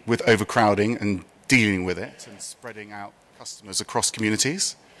responsibility with overcrowding and dealing with it and spreading out customers across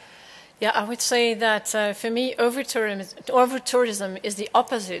communities? Yeah, I would say that for me, over-tourism is the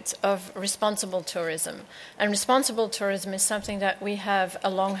opposite of responsible tourism. And responsible tourism is something that we have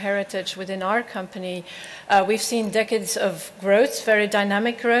a long heritage within our company. We've seen decades of growth, very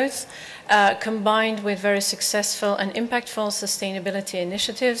dynamic growth, combined with very successful and impactful sustainability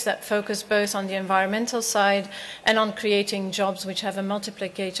initiatives that focus both on the environmental side and on creating jobs which have a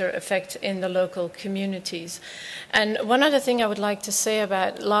multiplicator effect in the local communities. And one other thing I would like to say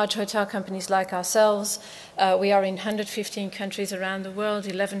about large hotel companies like ourselves, we are in 115 countries around the world,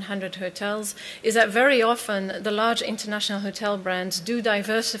 1,100 hotels, is that very often the large international hotel brands do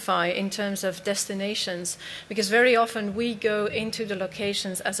diversify in terms of destinations, because very often we go into the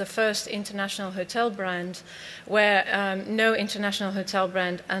locations as a first international hotel brand where no international hotel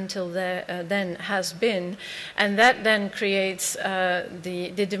brand until then has been, and that then creates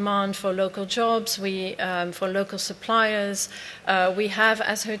the demand for local jobs, for local suppliers. We have,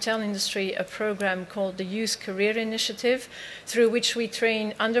 as hotel industry, a program called the Youth Tourist Career Initiative, through which we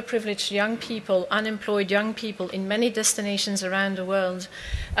train underprivileged young people, unemployed young people in many destinations around the world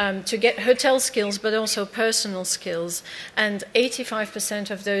to get hotel skills, but also personal skills. And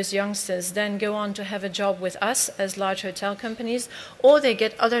 85% of those youngsters then go on to have a job with us as large hotel companies, or they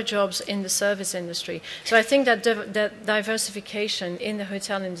get other jobs in the service industry. So I think that that diversification in the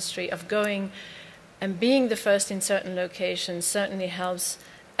hotel industry of going and being the first in certain locations certainly helps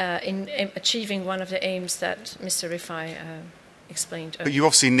in achieving one of the aims that Mr. Rifai explained earlier. But you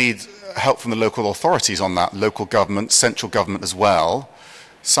obviously need help from the local authorities on that, local government, central government as well.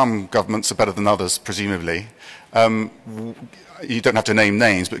 Some governments are better than others, presumably. You don't have to name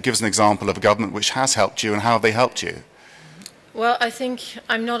names, but give us an example of a government which has helped you and how have they helped you? Well, I think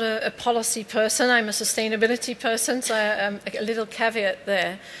I'm not a policy person, I'm a sustainability person, so a little caveat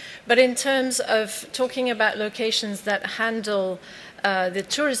there. But in terms of talking about locations that handle the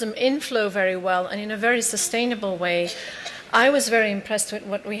tourism inflow very well and in a very sustainable way, I was very impressed with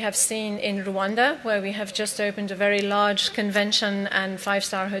what we have seen in Rwanda, where we have just opened a very large convention and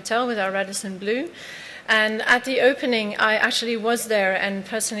five-star hotel with our Radisson Blu. And at the opening, I actually was there and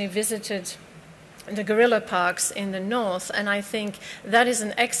personally visited the gorilla parks in the north, and I think that is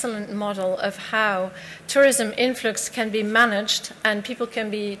an excellent model of how tourism influx can be managed, and people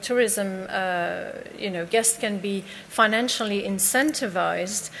can be tourism, guests can be financially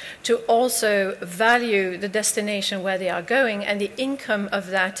incentivized to also value the destination where they are going, and the income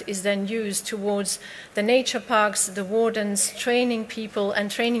of that is then used towards the nature parks, the wardens, training people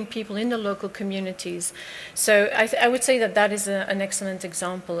in the local communities. So I would say that that is an excellent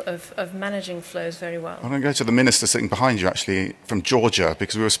example of managing flows very well. I want to go to the minister sitting behind you, actually, from Georgia,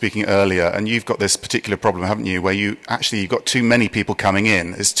 because we were speaking earlier, and you've got this particular problem, haven't you, where you've got too many people coming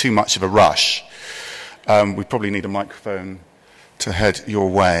in. There's too much of a rush. We probably need a microphone to head your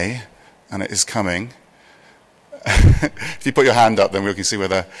way, and it is coming. If you put your hand up, then we can see where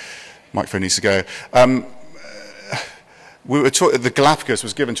the microphone needs to go. The Galapagos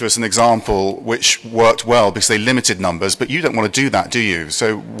was given to us an example which worked well because they limited numbers, but you don't want to do that, do you?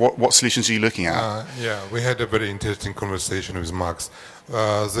 So what solutions are you looking at? Yeah, we had a very interesting conversation with Max.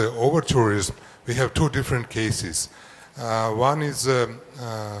 The over-tourism, we have two different cases. One is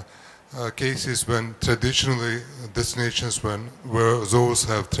cases when traditionally destinations where those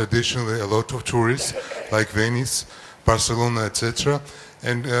have traditionally a lot of tourists, like Venice, Barcelona, etc.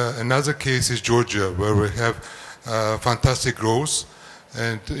 And another case is Georgia, where we have fantastic growth,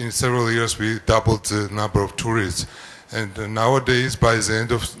 and in several years we doubled the number of tourists. And nowadays, by the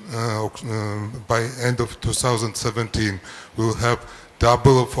end of 2017, we will have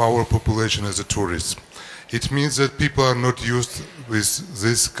double of our population as a tourist. It means that people are not used with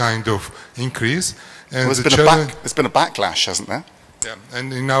this kind of increase. And well, there's been a backlash, hasn't there? Yeah,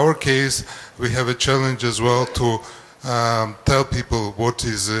 and in our case, we have a challenge as well to tell people what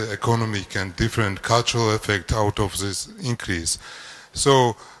is the economic and different cultural effect out of this increase.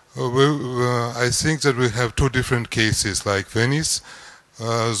 So I think that we have two different cases, like Venice.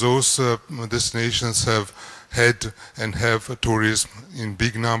 Those destinations have had and have tourism in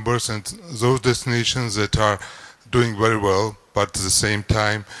big numbers, and those destinations that are doing very well, but at the same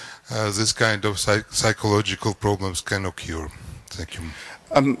time, this kind of psychological problems can occur. Thank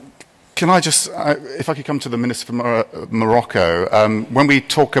you. Can I just, if I could come to the Minister from Morocco, when we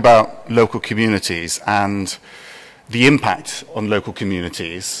talk about local communities and the impact on local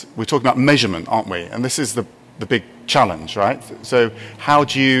communities, we're talking about measurement, aren't we? And this is the big challenge, right? So how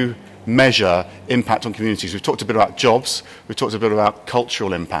do you measure impact on communities? We've talked a bit about jobs, we've talked a bit about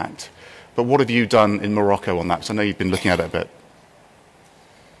cultural impact, but what have you done in Morocco on that? Because I know you've been looking at it a bit.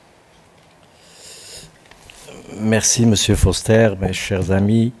 Merci, Monsieur Foster, mes chers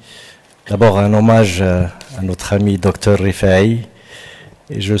amis. D'abord, un hommage à notre ami Dr Rifai.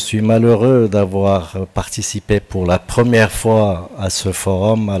 Et je suis malheureux d'avoir participé pour la première fois à ce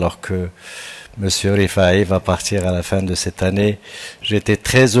forum, alors que Monsieur Rifai va partir à la fin de cette année. J'étais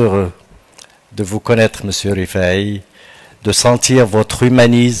très heureux de vous connaître, Monsieur Rifai, de sentir votre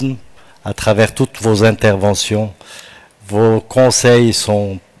humanisme à travers toutes vos interventions. Vos conseils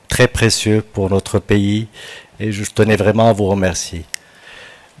sont très précieux pour notre pays et je tenais vraiment à vous remercier.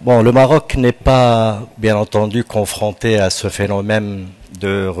 Bon, le Maroc n'est pas, bien entendu, confronté à ce phénomène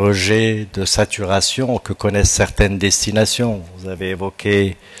de rejet, de saturation que connaissent certaines destinations. Vous avez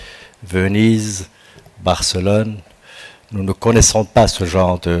évoqué Venise, Barcelone. Nous ne connaissons pas ce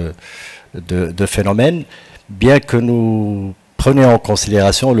genre de phénomène, bien que nous prenions en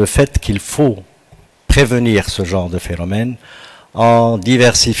considération le fait qu'il faut prévenir ce genre de phénomène en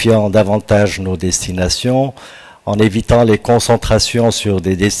diversifiant davantage nos destinations, en évitant les concentrations sur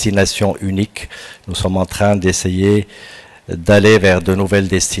des destinations uniques. Nous sommes en train d'essayer d'aller vers de nouvelles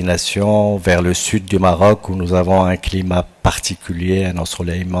destinations, vers le sud du Maroc où nous avons un climat particulier, un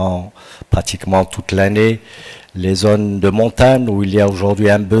ensoleillement pratiquement toute l'année, les zones de montagne où il y a aujourd'hui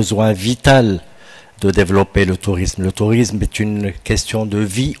un besoin vital de développer le tourisme. Le tourisme est une question de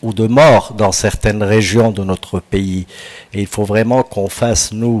vie ou de mort dans certaines régions de notre pays. Et il faut vraiment qu'on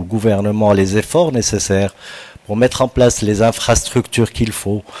fasse, nous, gouvernement, les efforts nécessaires pour mettre en place les infrastructures qu'il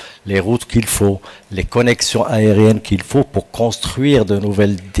faut, les routes qu'il faut, les connexions aériennes qu'il faut pour construire de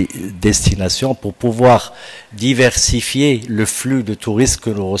nouvelles destinations, pour pouvoir diversifier le flux de touristes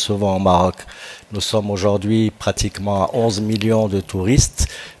que nous recevons au Maroc. Nous sommes aujourd'hui pratiquement à 11 millions de touristes.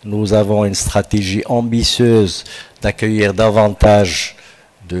 Nous avons une stratégie ambitieuse d'accueillir davantage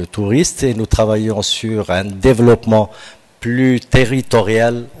de touristes et nous travaillons sur un développement plus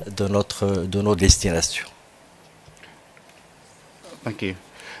territorial de nos destinations. Thank you.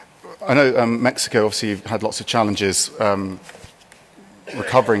 I know Mexico obviously had lots of challenges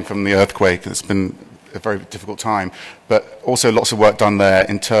recovering from the earthquake. It's been a very difficult time, but also lots of work done there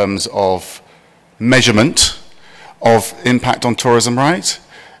in terms of measurement of impact on tourism, right?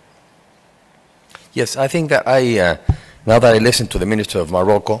 Yes, I think that now that I listen to the Minister of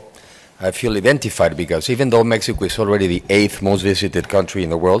Morocco, I feel identified because even though Mexico is already the 8th most visited country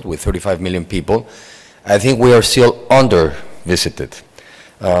in the world with 35 million people, I think we are still under-visited.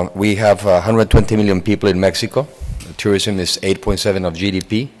 We have 120 million people in Mexico. Tourism is 8.7% of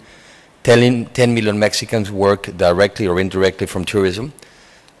GDP. 10 million Mexicans work directly or indirectly from tourism.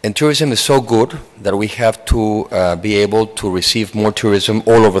 And tourism is so good that we have to be able to receive more tourism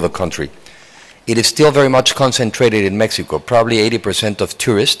all over the country. It is still very much concentrated in Mexico. Probably 80% of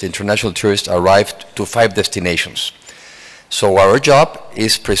tourists, international tourists, arrive to 5 destinations. So our job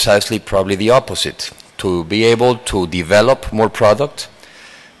is precisely probably the opposite, to be able to develop more product,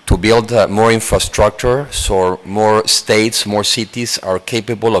 to build more infrastructure so more states, more cities are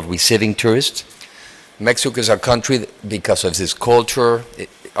capable of receiving tourists. Mexico is a country because of its culture,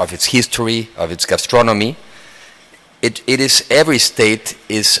 of its history, of its gastronomy. Every state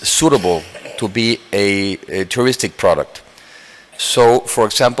is suitable to be a touristic product. So, for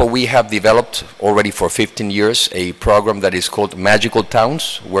example, we have developed already for 15 years a program that is called Magical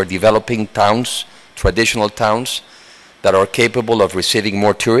Towns. We're developing towns, traditional towns, that are capable of receiving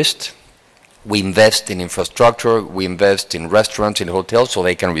more tourists. We invest in infrastructure, we invest in restaurants, in hotels, so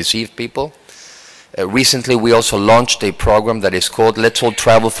they can receive people. Recently, we also launched a program that is called Let's All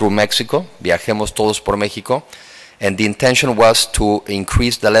Travel Through Mexico, Viajemos Todos por México, and the intention was to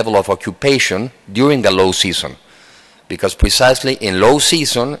increase the level of occupation during the low season, because precisely in low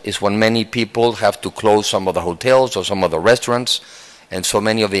season is when many people have to close some of the hotels or some of the restaurants, and so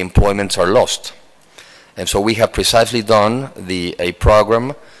many of the employments are lost. And so we have precisely done a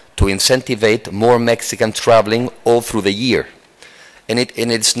program to incentivize more Mexicans traveling all through the year. And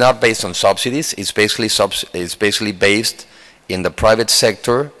it's not based on subsidies, it's basically based in the private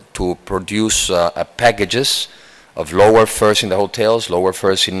sector to produce packages of lower fares in the hotels, lower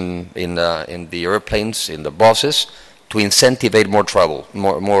fares in the airplanes, in the buses, to incentivize more travel,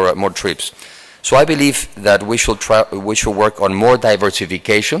 more trips. So I believe that we should work on more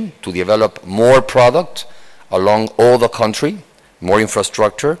diversification to develop more product along all the country, more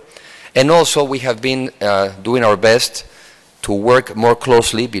infrastructure, and also we have been doing our best to work more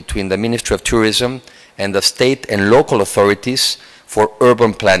closely between the Ministry of Tourism and the state and local authorities for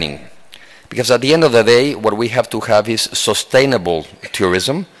urban planning. Because at the end of the day, what we have to have is sustainable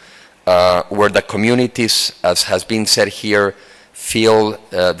tourism, where the communities, as has been said here, feel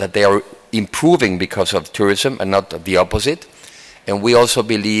that they are improving because of tourism and not the opposite. And we also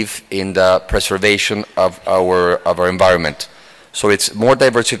believe in the preservation of our environment. So it's more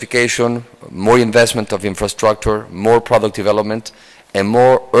diversification, more investment of infrastructure, more product development, and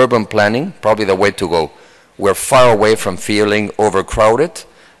more urban planning, probably the way to go. We're far away from feeling overcrowded.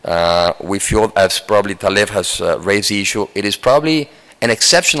 We feel, as probably Taleb has raised the issue, it is probably an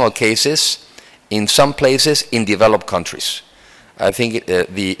exceptional cases in some places in developed countries. I think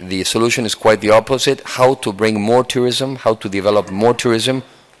the solution is quite the opposite, how to bring more tourism, how to develop more tourism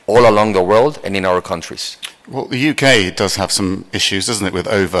all along the world and in our countries. Well, the UK does have some issues, doesn't it, with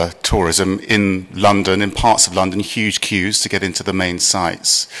over-tourism in London, in parts of London, huge queues to get into the main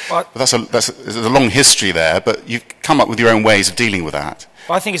sites. But there's a long history there, but you've come up with your own ways of dealing with that.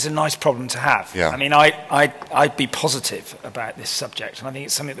 Well, I think it's a nice problem to have. Yeah. I mean, I'd be positive about this subject, and I think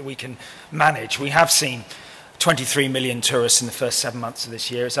it's something that we can manage. We have seen 23 million tourists in the first 7 months of this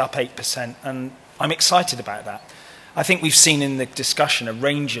year. It's up 8%, and I'm excited about that. I think we've seen in the discussion a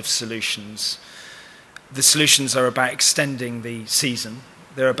range of solutions. The solutions are about extending the season.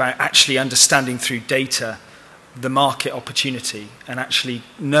 They're about actually understanding through data the market opportunity and actually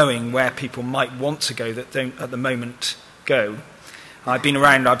knowing where people might want to go that don't at the moment go. I've been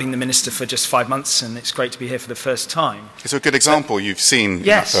around, I've been the minister for just 5 months, and it's great to be here for the first time. It's a good example you've seen in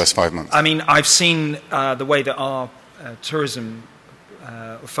the first 5 months. I mean, I've seen the way that our tourism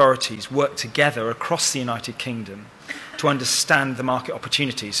authorities work together across the United Kingdom to understand the market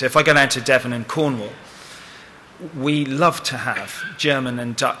opportunities. So if I go down to Devon and Cornwall, we love to have German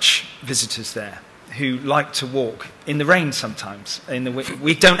and Dutch visitors there who like to walk in the rain sometimes.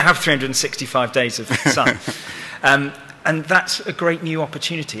 We don't have 365 days of sun. And that's a great new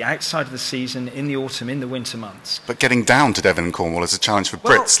opportunity outside of the season, in the autumn, in the winter months. But getting down to Devon and Cornwall is a challenge for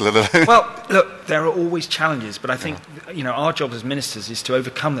Brits. Well, look, there are always challenges, but I think our job as ministers is to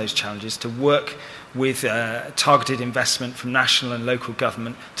overcome those challenges, to work with targeted investment from national and local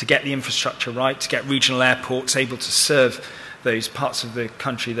government to get the infrastructure right, to get regional airports able to serve those parts of the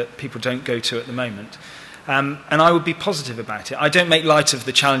country that people don't go to at the moment. And I would be positive about it. I don't make light of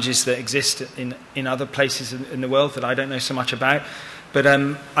the challenges that exist in other places in the world that I don't know so much about, but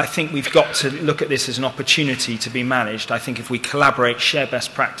I think we've got to look at this as an opportunity to be managed. I think if we collaborate, share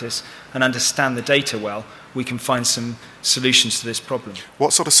best practice, and understand the data well, we can find some solutions to this problem.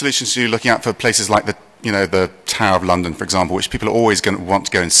 What sort of solutions are you looking at for places like the Tower of London, for example, which people are always going to want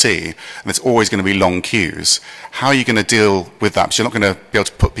to go and see, and there's always going to be long queues? How are you going to deal with that? Because you're not going to be able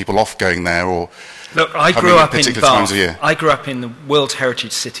to put people off going there, or look, I grew up in Bath. I grew up in the World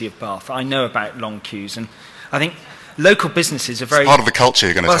Heritage City of Bath. I know about long queues, and I think local businesses are very... It's part of the culture,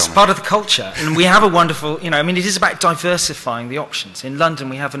 you're going to tell me. Well, it's part of the culture. And we have a wonderful, I mean, it is about diversifying the options. In London,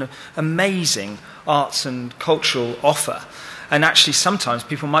 we have an amazing arts and cultural offer. And actually, sometimes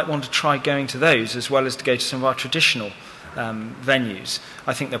people might want to try going to those as well as to go to some of our traditional venues.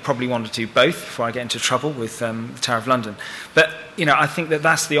 I think they'll probably want to do both before I get into trouble with the Tower of London. But, I think that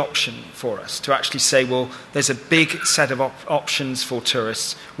that's the option for us, to actually say, well, there's a big set of options for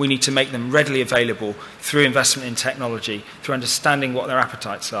tourists. We need to make them readily available through investment in technology, through understanding what their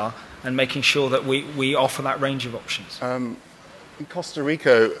appetites are, and making sure that we offer that range of options. In Costa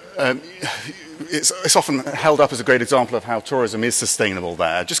Rica, it's often held up as a great example of how tourism is sustainable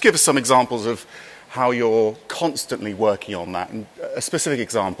there. Just give us some examples of how you're constantly working on that, and a specific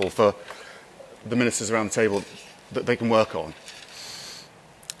example for the ministers around the table that they can work on.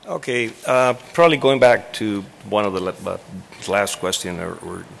 Okay, probably going back to one of the last question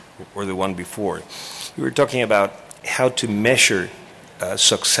or the one before, you were talking about how to measure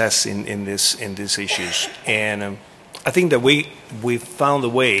success in these issues, and I think that we found a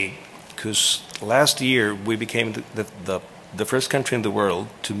way, because last year we became the first country in the world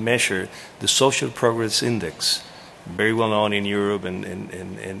to measure the Social Progress Index, very well known in Europe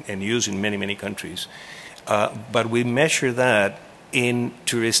and used in many countries. But we measure that in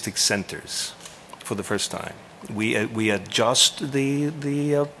touristic centers for the first time. We adjust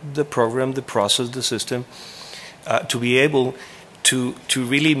the program, the process, the system to be able to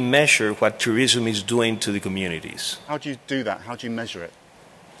really measure what tourism is doing to the communities. How do you do that? How do you measure it?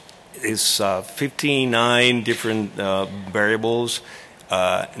 It's 59 different variables.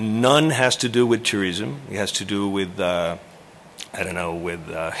 None has to do with tourism. It has to do with, with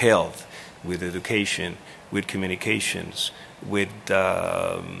health, with education, with communications, with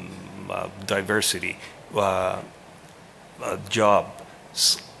diversity,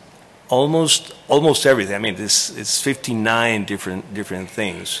 jobs, almost everything. I mean, it's 59 different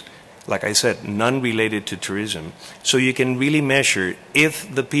things. Like I said, none related to tourism. So you can really measure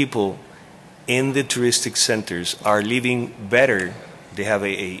if the people in the touristic centers are living better, they have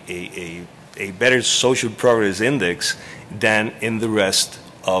a better social progress index than in the rest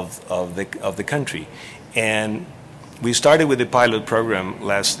of the country. And we started with the pilot program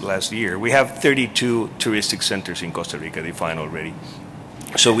last year. We have 32 touristic centers in Costa Rica defined already.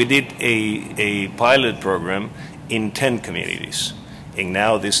 So we did a pilot program in 10 communities. And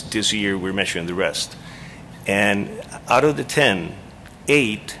now this year we're measuring the rest. And out of the 10,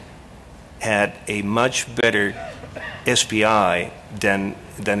 8 had a much better SPI than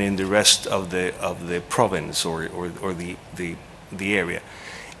in the rest of the province or the area.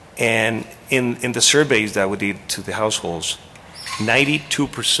 And in the surveys that we did to the households,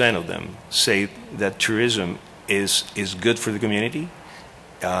 92% of them say that tourism is good for the community.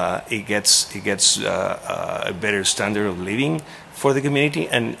 It gets a better standard of living for the community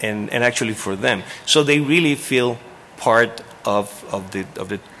and actually for them. So they really feel part of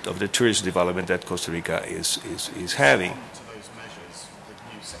the tourist development that Costa Rica is having. To those measures,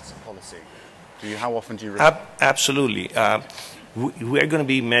 the new sets of policy. How often do you? Absolutely. We are going to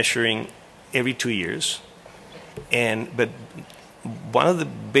be measuring every 2 years. But one of the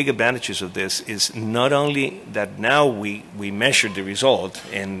big advantages of this is not only that now we measure the result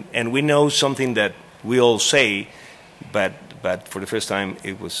and we know something that we all say, but for the first time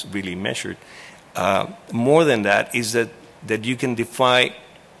it was really measured. More than that is that you can define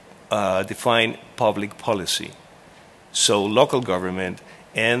public policy. So local government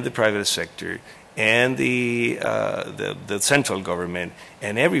and the private sector and the central government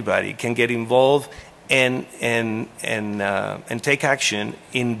and everybody can get involved and take action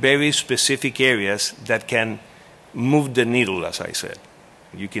in very specific areas that can move the needle, as I said.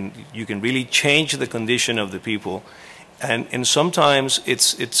 You can really change the condition of the people, and sometimes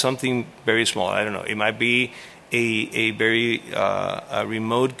it's something very small. I don't know. It might be a very a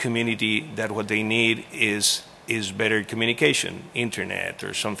remote community that what they need is better communication, internet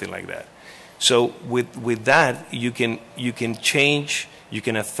or something like that. So with that you can change. You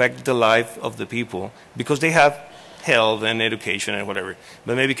can affect the life of the people because they have health and education and whatever,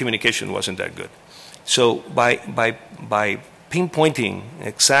 but maybe communication wasn't that good. So by pinpointing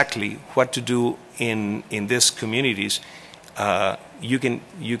exactly what to do in these communities, you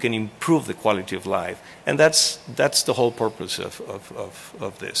can improve the quality of life, and that's the whole purpose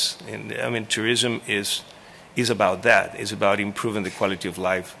of this. And I mean, tourism is about that. It's about improving the quality of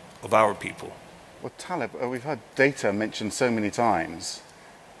life of our people. Well, Taleb, we've had data mentioned so many times,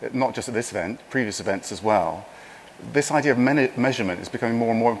 not just at this event, previous events as well. This idea of measurement is becoming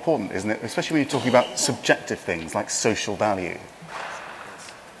more and more important, isn't it? Especially when you're talking about subjective things like social value.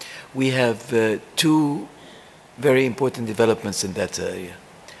 We have two very important developments in that area.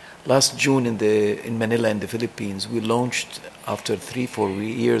 Last June in Manila in the Philippines, we launched, after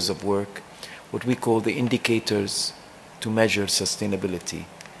 3-4 years of work, what we call the Indicators to Measure Sustainability,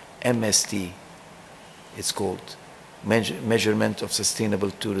 MST. It's called Measurement of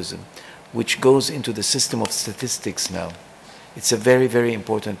Sustainable Tourism, which goes into the system of statistics now. It's a very, very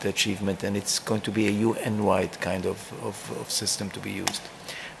important achievement, and it's going to be a UN-wide kind of system to be used.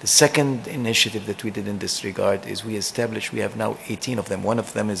 The second initiative that we did in this regard is we have now 18 of them. One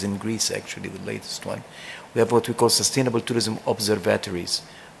of them is in Greece, actually, the latest one. We have what we call Sustainable Tourism Observatories,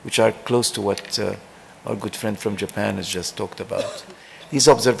 which are close to what our good friend from Japan has just talked about. These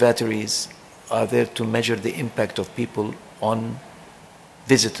observatories are there to measure the impact of people on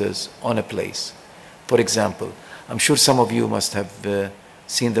visitors on a place. For example, I'm sure some of you must have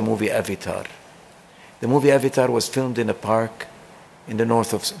seen the movie Avatar. The movie Avatar was filmed in a park in the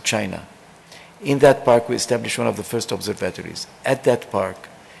north of China. In that park, we established one of the first observatories. At that park,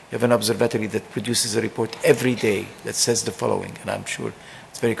 you have an observatory that produces a report every day that says the following, and I'm sure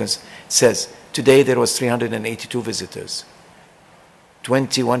it's very it says, today there was 382 visitors.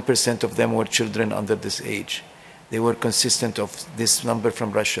 21% of them were children under this age. They were consistent of this number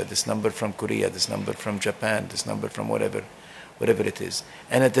from Russia, this number from Korea, this number from Japan, this number from whatever it is.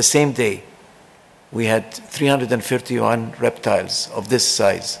 And at the same day, we had 331 reptiles of this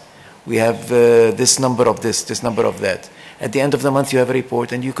size. We have this number of this number of that. At the end of the month, you have a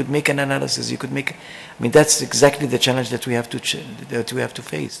report, and you could make an analysis. You could make. I mean, that's exactly the challenge that we have to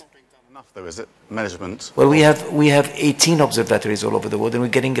face. Enough, though, is it? Management. Well, we have 18 observatories all over the world, and we're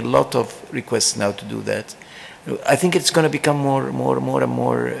getting a lot of requests now to do that. I think it's going to become more and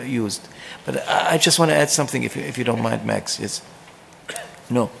more used. But I just want to add something, if you don't mind, Max. Yes.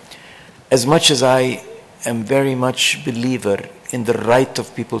 No. As much as I am very much believer in the right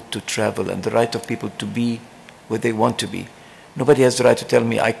of people to travel and the right of people to be where they want to be, nobody has the right to tell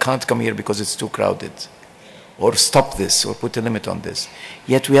me I can't come here because it's too crowded, or stop this, or put a limit on this.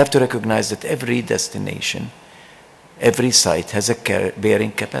 Yet we have to recognize that every destination, every site has a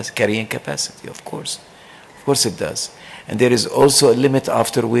carrying capacity, of course. Of course it does. And there is also a limit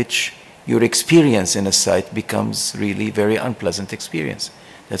after which your experience in a site becomes really very unpleasant experience.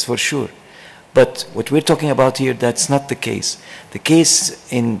 That's for sure. But what we're talking about here, that's not the case. The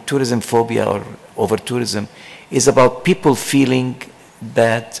case in tourism-phobia or over-tourism is about people feeling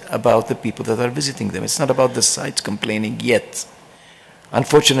bad about the people that are visiting them. It's not about the site complaining yet.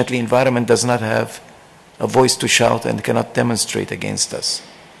 Unfortunately, environment does not have a voice to shout and cannot demonstrate against us.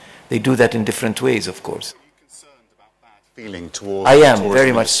 They do that in different ways, of course. Are you concerned about bad feeling towards I am,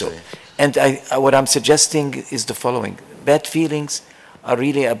 very much so. And what I'm suggesting is the following. Bad feelings are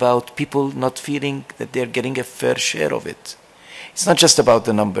really about people not feeling that they're getting a fair share of it. It's not just about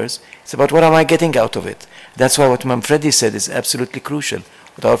the numbers. It's about what am I getting out of it. That's why what Manfredi said is absolutely crucial.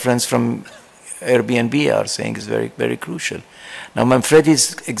 What our friends from Airbnb are saying is very, very crucial. Now,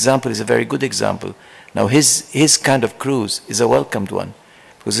 Manfredi's example is a very good example. Now, his kind of cruise is a welcomed one,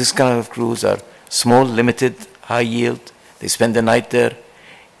 because this kind of cruise are small, limited, high yield. They spend the night there.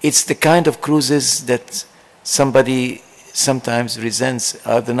 It's the kind of cruises that somebody sometimes resents.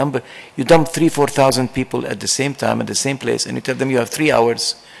 The number, you dump 3,000-4,000 people at the same time, at the same place, and you tell them you have 3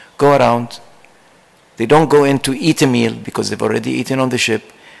 hours, go around. They don't go in to eat a meal because they've already eaten on the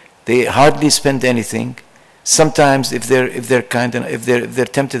ship. They hardly spend anything. Sometimes, if they're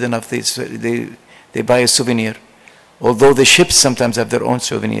tempted enough, they buy a souvenir. Although the ships sometimes have their own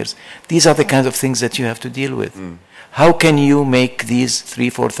souvenirs. These are the kinds of things that you have to deal with. How can you make these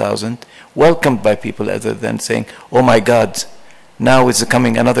 3,000-4,000 welcomed by people other than saying, oh my God, now it's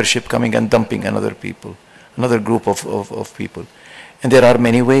coming, another ship coming and dumping another group of people. And there are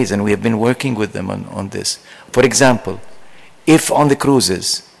many ways, and we have been working with them on this. For example, if on the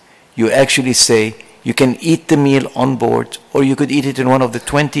cruises, you actually say, you can eat the meal on board, or you could eat it in one of the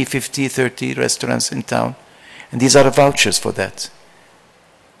 20, 50, 30 restaurants in town. And these are vouchers for that.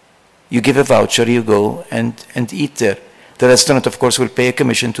 You give a voucher, you go and eat there. The restaurant, of course, will pay a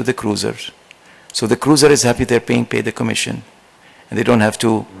commission to the cruiser. So the cruiser is happy they're pay the commission. And they don't have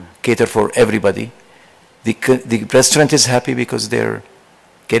to cater for everybody. The restaurant is happy because they're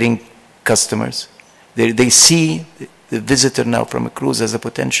getting customers. They see the visitor now from a cruise as a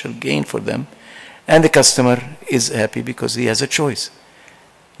potential gain for them. And the customer is happy because he has a choice.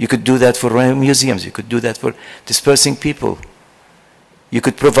 You could do that for museums. You could do that for dispersing people. You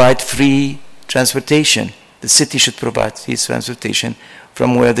could provide free transportation. The city should provide free transportation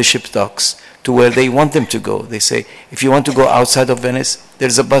from where the ship docks to where they want them to go. They say, if you want to go outside of Venice,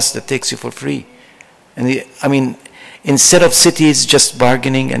 there's a bus that takes you for free. And I mean, instead of cities just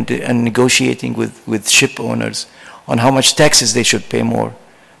bargaining and negotiating with ship owners on how much taxes they should pay more,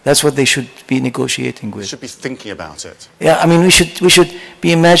 that's what they should be negotiating with. We should be thinking about it. Yeah, I mean, we should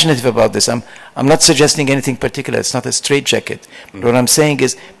be imaginative about this. I'm not suggesting anything particular. It's not a straitjacket. But what I'm saying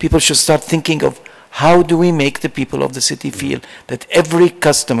is people should start thinking of how do we make the people of the city feel that every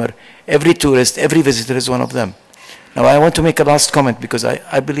customer, every tourist, every visitor is one of them. Now, I want to make a last comment because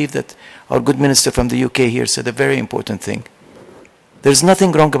I believe that our good minister from the UK here said a very important thing. There's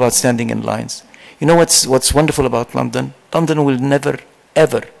nothing wrong about standing in lines. You know what's wonderful about London? London will never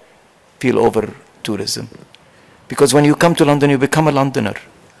ever feel over tourism, because when you come to London, you become a Londoner.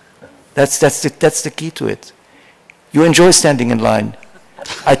 That's the key to it. You enjoy standing in line.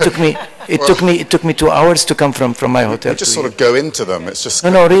 It took me 2 hours to come from my hotel. You just sort of go into them. It's just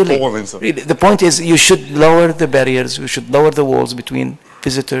really. The point is, you should lower the barriers. You should lower the walls between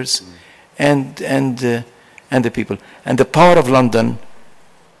visitors and the people. And the power of London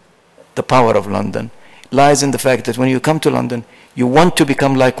lies in the fact that when you come to London, you want to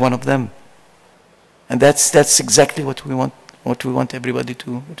become like one of them. And that's exactly what we want everybody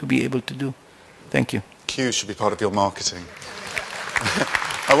to be able to do. Thank you. Queues should be part of your marketing.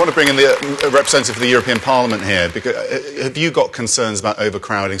 I want to bring in a representative of the European Parliament here. Because, have you got concerns about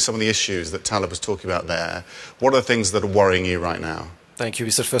overcrowding, some of the issues that Taleb was talking about there? What are the things that are worrying you right now? Thank you,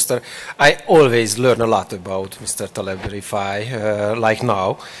 Mr. Foster. I always learn a lot about Mr. Taleb Rifai, like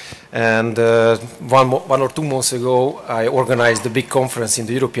now. And one or 2 months ago, I organized a big conference in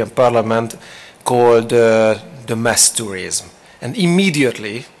the European Parliament called the mass tourism. And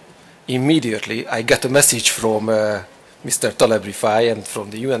immediately, I got a message from Mr. Taleb Rifai and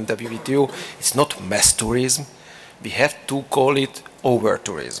from the UNWTO. It's not mass tourism. We have to call it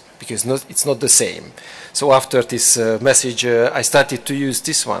over-tourism, because it's not the same. So after this message, I started to use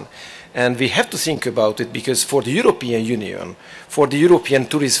this one. And we have to think about it, because for the European Union, for the European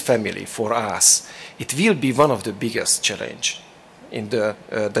tourist family, for us, it will be one of the biggest challenge in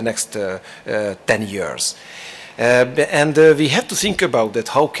the next 10 years. And we have to think about that,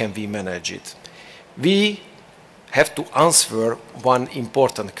 how can we manage it? We have to answer one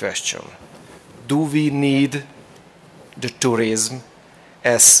important question. Do we need the tourism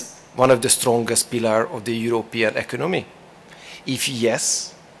as one of the strongest pillars of the European economy? If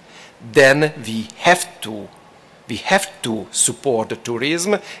yes, then we have to support the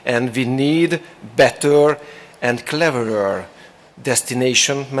tourism, and we need better and cleverer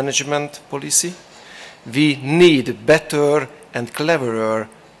destination management policy. We need better and cleverer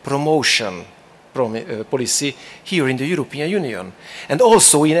promotion policy here in the European Union, and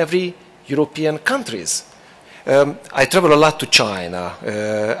also in every European countries. I travel a lot to China.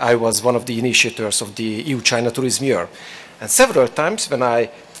 I was one of the initiators of the EU-China Tourism Year. And several times when I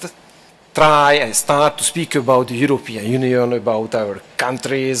start to speak about the European Union, about our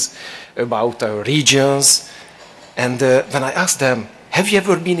countries, about our regions, and when I ask them, have you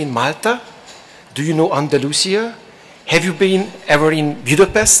ever been in Malta? Do you know Andalusia? Have you been ever in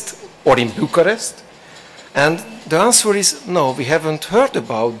Budapest or in Bucharest? And the answer is no, we haven't heard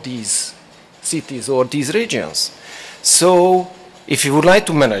about these cities or these regions. So If we would like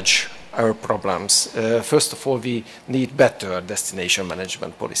to manage our problems, first of all, we need better destination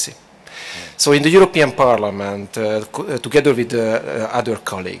management policy. So in the European Parliament, together with other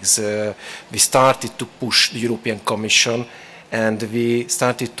colleagues, we started to push the European Commission, and we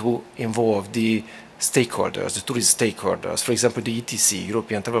started to involve the stakeholders, the tourist stakeholders, for example, the ETC,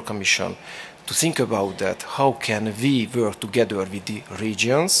 European Travel Commission, to think about that. How can we work together with the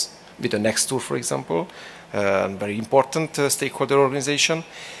regions, with the Next Tour, for example, very important stakeholder organization,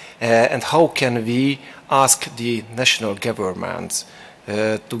 and how can we ask the national governments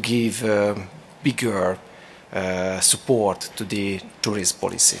to give bigger support to the tourist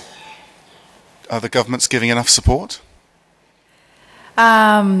policy? Are the governments giving enough support?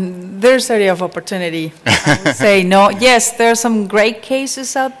 There's area of opportunity. I would say no. Yes, there are some great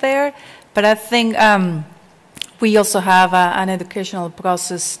cases out there, but I think we also have an educational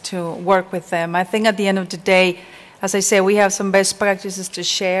process to work with them. I think at the end of the day, as I say, we have some best practices to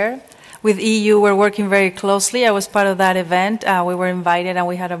share. With EU, we're working very closely. I was part of that event. We were invited and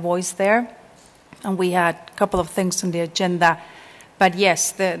we had a voice there. And we had a couple of things on the agenda. But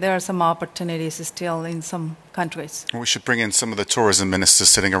yes, there are some opportunities still in some countries. Well, we should bring in some of the tourism ministers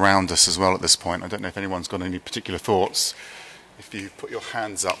sitting around us as well at this point. I don't know if anyone's got any particular thoughts. If you put your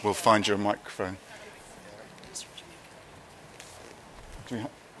hands up, we'll find you a microphone. We've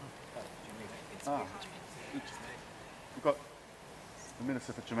got the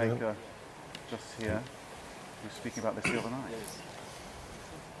Minister for Jamaica just here, who was speaking about this the other night.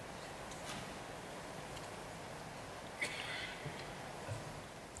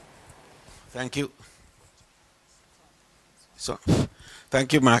 Thank you. So,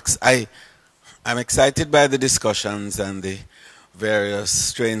 thank you, Max. I'm excited by the discussions and the various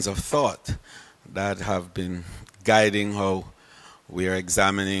strains of thought that have been guiding how we are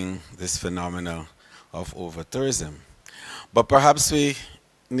examining this phenomenon of over-tourism. But perhaps we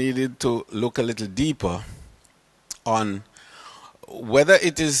needed to look a little deeper on whether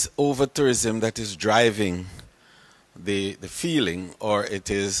it is over-tourism that is driving the feeling, or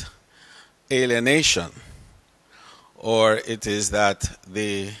it is alienation, or it is that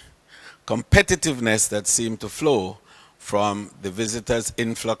the competitiveness that seemed to flow from the visitors'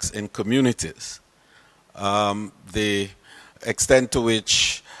 influx in communities, the extent to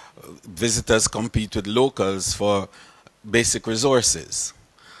which visitors compete with locals for basic resources,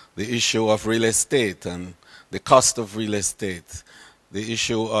 the issue of real estate and the cost of real estate, the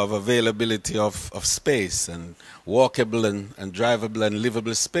issue of availability of space and walkable and drivable and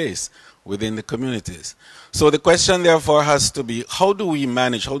livable space within the communities. So the question therefore has to be, how do we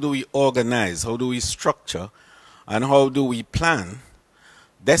manage, how do we organize, how do we structure, and how do we plan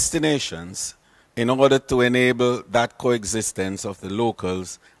destinations in order to enable that coexistence of the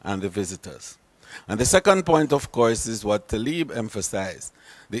locals and the visitors? And the second point, of course, is what Talib emphasized,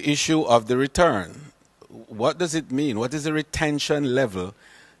 the issue of the return. What does it mean? What is the retention level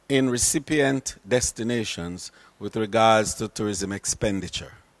in recipient destinations with regards to tourism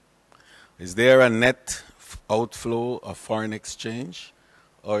expenditure? Is there a net outflow of foreign exchange,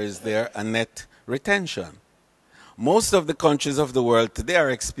 or is there a net retention? Most of the countries of the world today are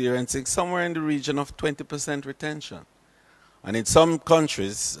experiencing somewhere in the region of 20% retention. And in some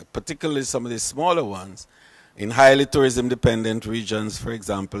countries, particularly some of the smaller ones, in highly tourism-dependent regions, for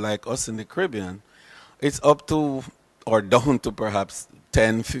example, like us in the Caribbean, it's up to, or down to perhaps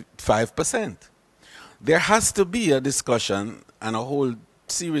 5%. There has to be a discussion and a whole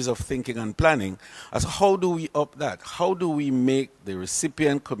series of thinking and planning as how do we up that? How do we make the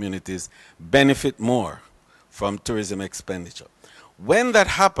recipient communities benefit more from tourism expenditure? When that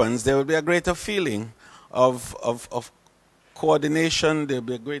happens, there will be a greater feeling of coordination, there will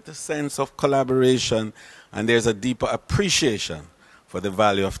be a greater sense of collaboration, and there's a deeper appreciation for the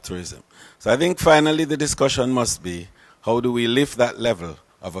value of tourism. So I think finally the discussion must be, how do we lift that level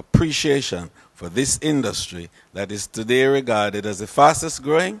of appreciation for this industry that is today regarded as the fastest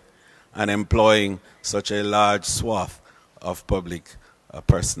growing and employing such a large swath of public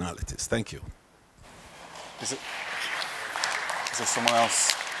personalities? Thank you. Is there someone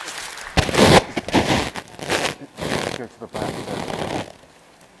else? Let's go to the back there.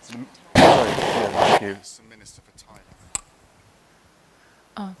 Sorry, thank you. It's the Minister for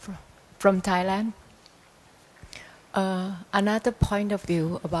Thailand. From Thailand. Another point of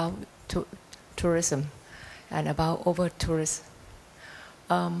view about tourism and about over-tourism.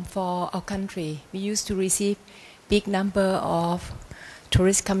 For our country, we used to receive big number of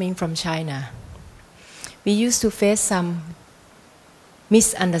tourists coming from China. We used to face some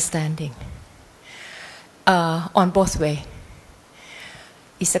misunderstanding on both ways.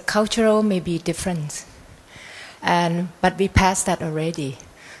 It's a cultural maybe difference. But we passed that already.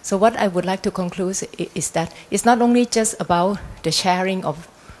 So what I would like to conclude is that it's not only just about the sharing of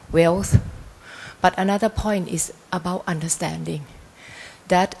wealth, but another point is about understanding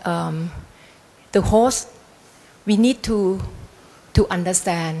that the host, we need to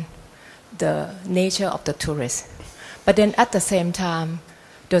understand the nature of the tourist. But then at the same time,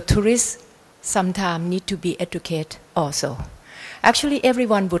 the tourists sometimes need to be educated also. Actually,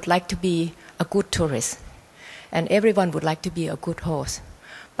 everyone would like to be a good tourist, and everyone would like to be a good host.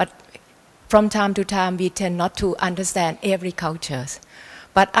 But from time to time, we tend not to understand every culture.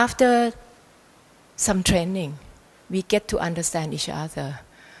 But after some training, we get to understand each other.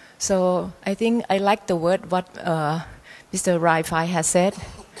 So I think I like the word what Mr. Raifai has said.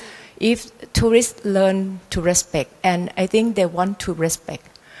 If tourists learn to respect, and I think they want to respect,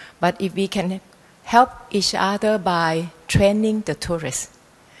 but if we can help each other by training the tourists,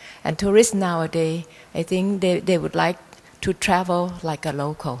 and tourists nowadays, I think they would like to travel like a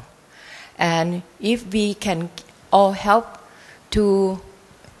local. And if we can all help to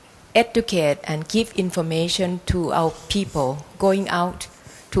educate and give information to our people going out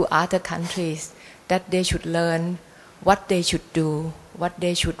to other countries, that they should learn what they should do, what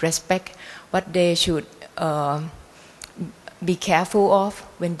they should respect, what they should be careful of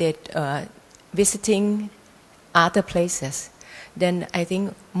when they visiting other places, then I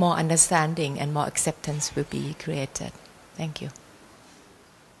think more understanding and more acceptance will be created. Thank you.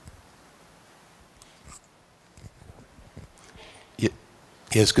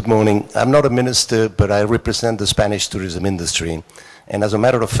 Yes, good morning. I'm not a minister, but I represent the Spanish tourism industry. And as a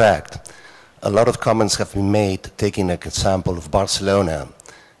matter of fact, a lot of comments have been made taking an example of Barcelona,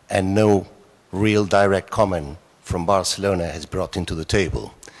 and no real direct comment from Barcelona has brought into the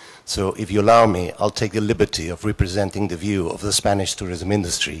table. So if you allow me, I'll take the liberty of representing the view of the Spanish tourism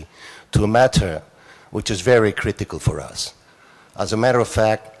industry to a matter which is very critical for us. As a matter of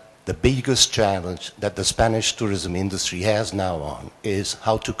fact, the biggest challenge that the Spanish tourism industry has now on is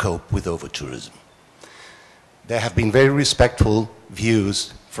how to cope with overtourism. There have been very respectful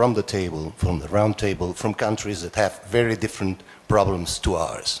views from the table, from the round table, from countries that have very different problems to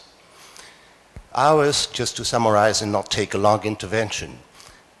ours. Ours, just to summarize and not take a long intervention,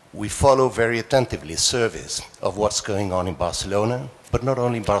 we follow very attentively surveys of what's going on in Barcelona, but not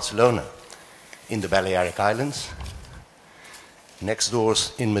only in Barcelona, in the Balearic Islands, next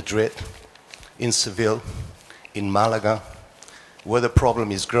doors in Madrid, in Seville, in Malaga, where the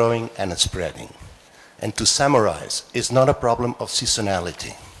problem is growing and it's spreading. And to summarize, it's not a problem of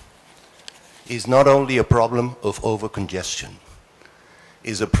seasonality. It's not only a problem of overcongestion.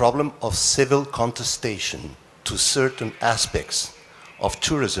 It's a problem of civil contestation to certain aspects of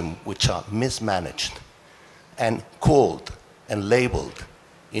tourism which are mismanaged and called and labeled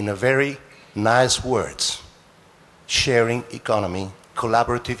in a very nice words, sharing economy,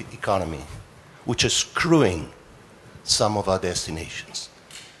 collaborative economy, which is screwing some of our destinations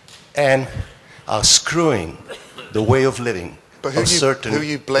and are screwing the way of living of certain who are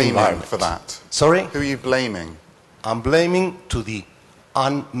you blaming for that? Sorry? Who are you blaming? I'm blaming to the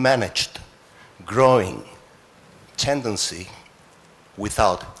unmanaged, growing tendency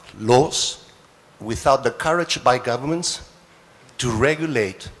without laws, without the courage by governments to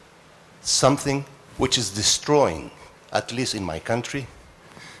regulate something which is destroying, at least in my country,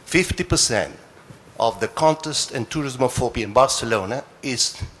 50% of the contest and tourism-phobia in Barcelona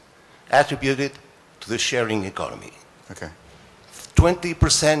is attributed to the sharing economy. Okay.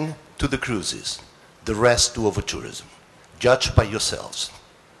 20% to the cruises, the rest to overtourism. Judge by yourselves.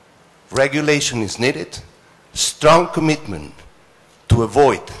 Regulation is needed, strong commitment to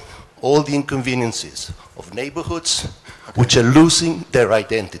avoid all the inconveniences of neighborhoods which are losing their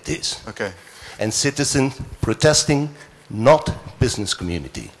identities. Okay. And citizens protesting, not business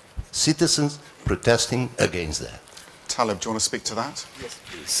community. Citizens protesting against that. Taleb, do you want to speak to that? Yes,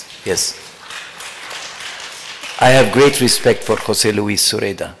 please. Yes. I have great respect for José Luis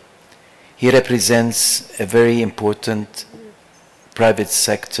Sureda. He represents a very important private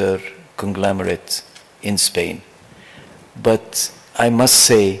sector conglomerate in Spain. But I must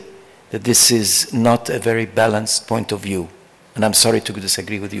say that this is not a very balanced point of view. And I'm sorry to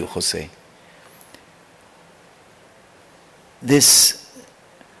disagree with you, José.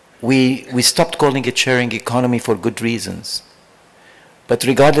 We stopped calling it sharing economy for good reasons. But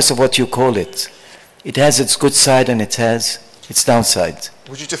regardless of what you call it, it has its good side and it has its downside.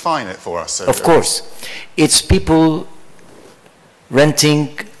 Would you define it for us? Of course. It's people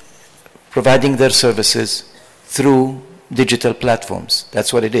renting, providing their services through digital platforms.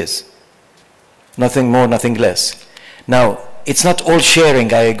 That's what it is. Nothing more, nothing less. Now, it's not all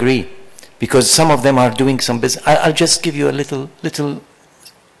sharing, I agree. because some of them are doing some business. I'll just give you a little,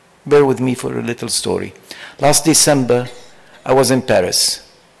 bear with me for a little story. Last December, I was in Paris,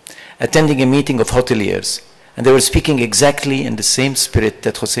 attending a meeting of hoteliers, and they were speaking exactly in the same spirit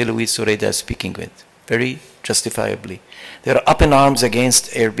that José Luis Zoreda is speaking with, very justifiably. They're up in arms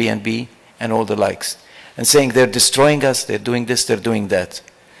against Airbnb and all the likes, and saying they're destroying us, they're doing this, they're doing that,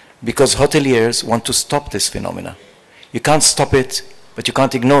 because hoteliers want to stop this phenomena. You can't stop it, but you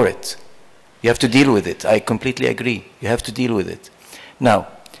can't ignore it. You have to deal with it. I completely agree. You have to deal with it. Now,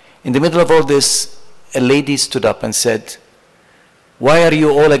 in the middle of all this, a lady stood up and said, "Why are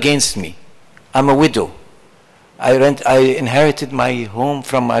you all against me? I'm a widow. I inherited my home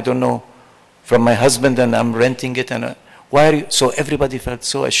from, I don't know, from my husband, and I'm renting it. And why are you?" So everybody felt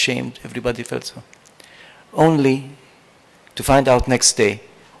so ashamed. Everybody felt so. Only to find out next day,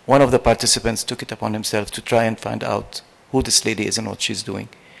 one of the participants took it upon himself to try and find out who this lady is and what she's doing.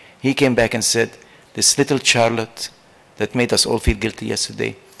 He came back and said, "This little Charlotte that made us all feel guilty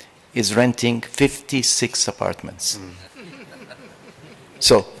yesterday is renting 56 apartments."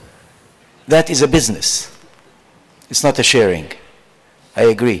 So that is a business. It's not a sharing. I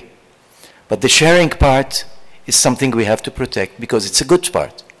agree. But the sharing part is something we have to protect because it's a good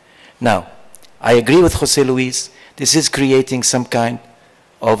part. Now, I agree with José Luis. This is creating some kind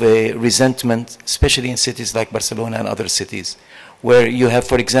of a resentment, especially in cities like Barcelona and other cities, where you have,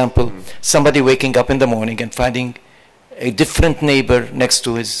 for example, somebody waking up in the morning and finding a different neighbor next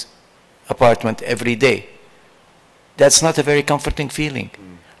to his apartment every day. That's not a very comforting feeling.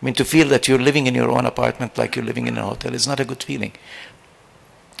 I mean, to feel that you're living in your own apartment like you're living in a hotel is not a good feeling.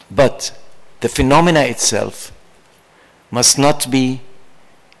 But the phenomena itself must not be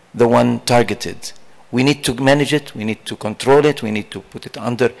the one targeted. We need to manage it, we need to control it, we need to put it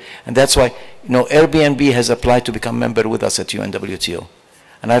under, and that's why, Airbnb has applied to become a member with us at UNWTO.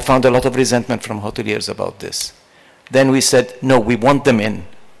 And I found a lot of resentment from hoteliers about this. Then we said, no, we want them in.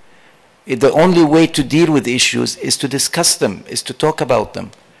 The only way to deal with issues is to discuss them, is to talk about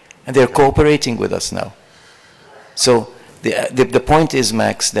them. And they're cooperating with us now. So the point is,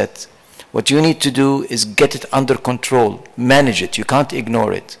 Max, that what you need to do is get it under control, manage it. You can't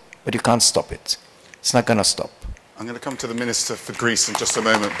ignore it, but you can't stop it. It's not going to stop. I'm going to come to the Minister for Greece in just a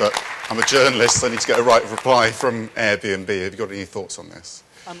moment, but I'm a journalist, so I need to get a right reply from Airbnb. Have you got any thoughts on this?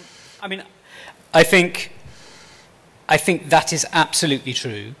 I think that is absolutely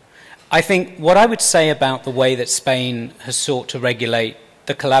true. I think what I would say about the way that Spain has sought to regulate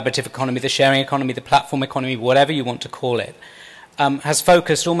the collaborative economy, the sharing economy, the platform economy, whatever you want to call it, has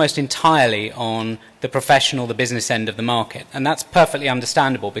focused almost entirely on the professional, the business end of the market. And that's perfectly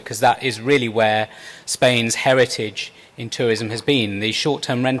understandable because that is really where Spain's heritage in tourism has been. The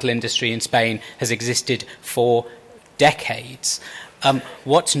short-term rental industry in Spain has existed for decades.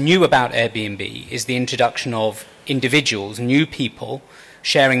 What's new about Airbnb is the introduction of individuals, new people,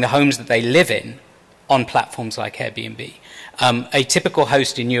 sharing the homes that they live in on platforms like Airbnb. A typical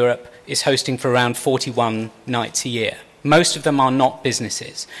host in Europe is hosting for around 41 nights a year. Most of them are not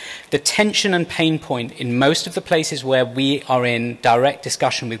businesses. The tension and pain point in most of the places where we are in direct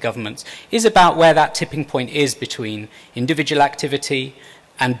discussion with governments is about where that tipping point is between individual activity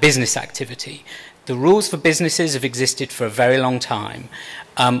and business activity. The rules for businesses have existed for a very long time.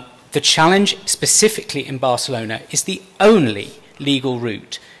 The challenge specifically in Barcelona is the only legal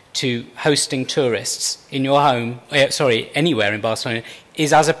route to hosting tourists in your home, anywhere in Barcelona,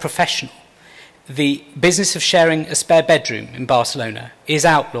 is as a professional. The business of sharing a spare bedroom in Barcelona is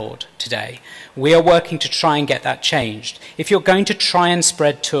outlawed today. We are working to try and get that changed. If you're going to try and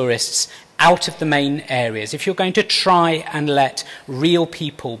spread tourists out of the main areas, if you're going to try and let real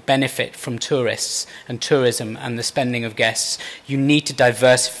people benefit from tourists and tourism and the spending of guests, you need to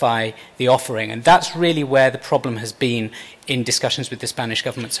diversify the offering. And that's really where the problem has been in discussions with the Spanish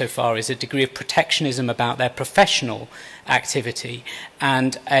government so far, is a degree of protectionism about their professional activity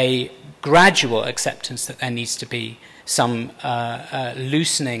and a gradual acceptance that there needs to be some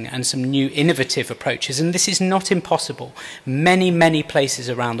loosening and some new innovative approaches. And this is not impossible. Many, many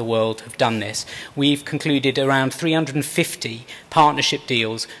places around the world have done this. We've concluded around 350 partnership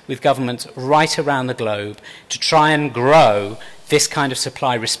deals with governments right around the globe to try and grow this kind of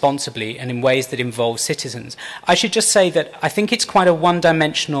supply responsibly and in ways that involve citizens. I should just say that I think it's quite a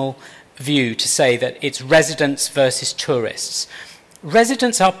one-dimensional view to say that it's residents versus tourists.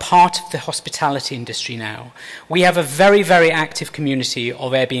 Residents are part of the hospitality industry now. We have a very, very active community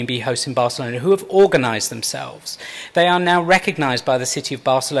of Airbnb hosts in Barcelona who have organized themselves. They are now recognized by the city of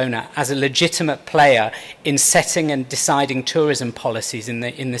Barcelona as a legitimate player in setting and deciding tourism policies in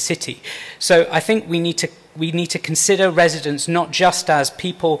the city. So I think we need to we need to consider residents not just as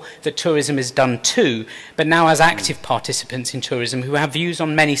people that tourism is done to, but now as active participants in tourism who have views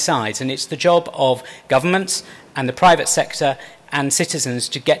on many sides. And it's the job of governments and the private sector and citizens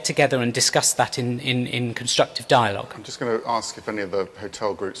to get together and discuss that in constructive dialogue. I'm just going to ask if any of the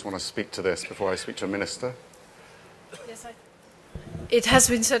hotel groups want to speak to this before I speak to a minister. Yes, it has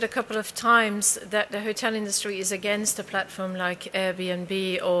been said a couple of times that the hotel industry is against a platform like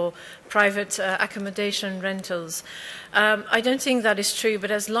Airbnb or private accommodation rentals. I don't think that is true,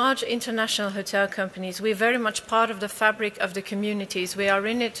 but as large international hotel companies, we're very much part of the fabric of the communities. We are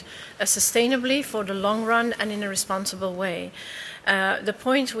in it sustainably for the long run and in a responsible way. The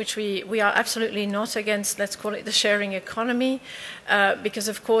point which we are absolutely not against, let's call it the sharing economy, because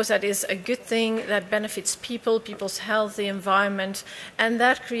of course that is a good thing that benefits people, people's health, the environment, and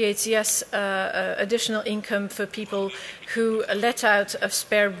that creates, yes, additional income for people who let out a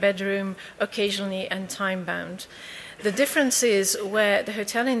spare bedroom occasionally and time-bound. The difference is where the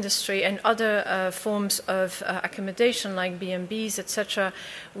hotel industry and other forms of accommodation like B&Bs, etc.,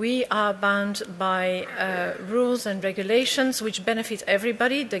 we are bound by rules and regulations which benefit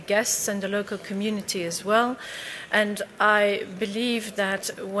everybody, the guests and the local community as well. And I believe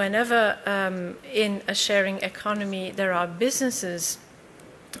that whenever in a sharing economy there are businesses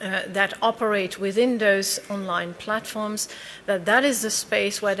that operate within those online platforms, that is the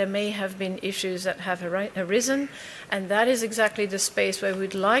space where there may have been issues that have arisen, and that is exactly the space where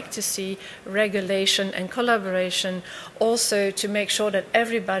we'd like to see regulation and collaboration, also to make sure that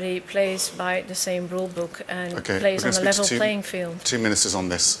everybody plays by the same rule book and plays on a level playing field. Two ministers on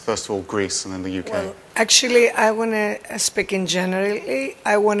this. First of all, Greece and then the UK. Well, actually, I want to speak in generally.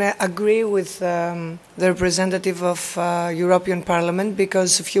 I want to agree with the representative of European Parliament,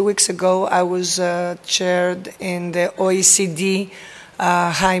 because a few weeks ago I was chaired in the OECD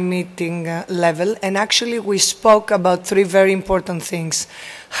high meeting level, and actually we spoke about three very important things.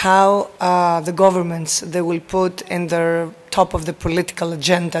 How the governments, they will put in their top of the political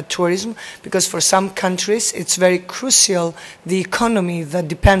agenda tourism, because for some countries it's very crucial, the economy that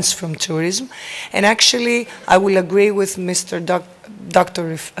depends from tourism. And actually I will agree with Mr.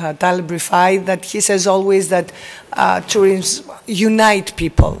 Dr. Taleb Rifai that he says always that tourism unite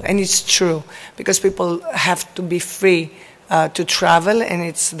people, and it's true, because people have to be free to travel, and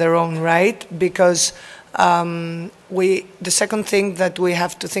it's their own right, because the second thing that we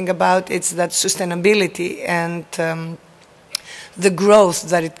have to think about is that sustainability and the growth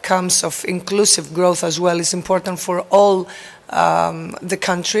that it comes of inclusive growth as well is important for all the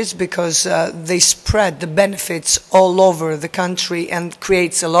countries, because they spread the benefits all over the country and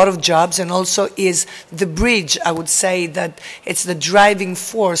creates a lot of jobs, and also is the bridge, I would say, that it's the driving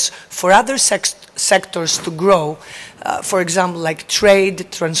force for other sectors to grow. For example, like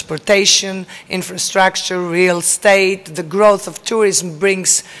trade, transportation, infrastructure, real estate. The growth of tourism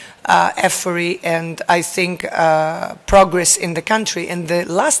brings effort and, I think, progress in the country. And the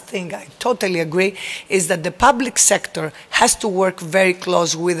last thing, I totally agree, is that the public sector has to work very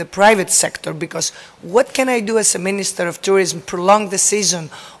close with the private sector, because what can I do as a Minister of Tourism, prolong the season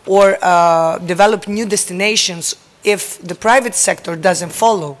or develop new destinations if the private sector doesn't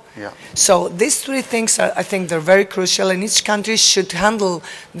follow? Yeah. So these three things, I think they're very crucial, and each country should handle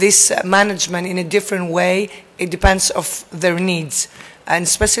this management in a different way. It depends on their needs. And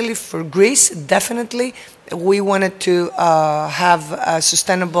especially for Greece, definitely, we wanted to have a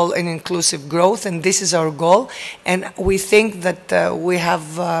sustainable and inclusive growth, and this is our goal. And we think that we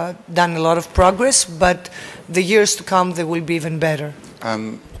have done a lot of progress, but the years to come, they will be even better.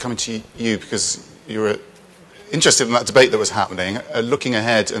 Coming to you, because you were interested in that debate that was happening, looking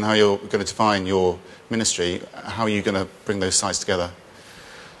ahead and how you're going to define your ministry, how are you going to bring those sides together?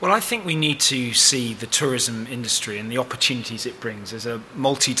 Well, I think we need to see the tourism industry and the opportunities it brings as a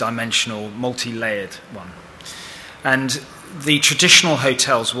multi-dimensional, multi-layered one. And the traditional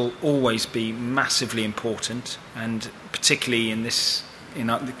hotels will always be massively important, and particularly in this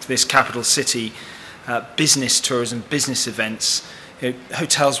capital city, business tourism, business events,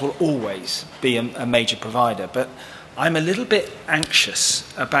 hotels will always be a major provider. But I'm a little bit anxious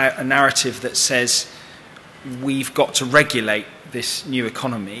about a narrative that says we've got to regulate this new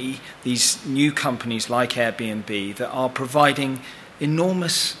economy, these new companies like Airbnb that are providing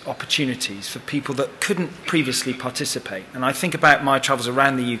enormous opportunities for people that couldn't previously participate. And I think about my travels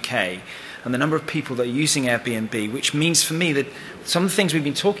around the UK and the number of people that are using Airbnb, which means for me that some of the things we've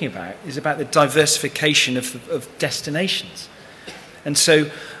been talking about is about the diversification of destinations. And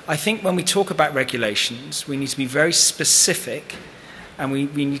so I think when we talk about regulations, we need to be very specific, and we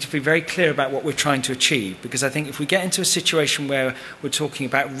need to be very clear about what we're trying to achieve. Because I think if we get into a situation where we're talking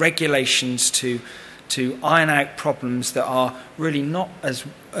about regulations to to iron out problems that are really not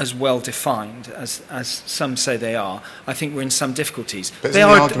as well defined as some say they are, I think we're in some difficulties. They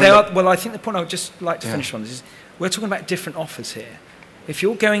are. Well, I think the point I would just like to finish on is we're talking about different offers here. If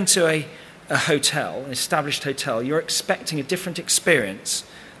you're going to a hotel, an established hotel, you're expecting a different experience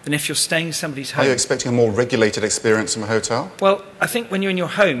than if you're staying in somebody's home. Are you expecting a more regulated experience from a hotel? Well, I think when you're in your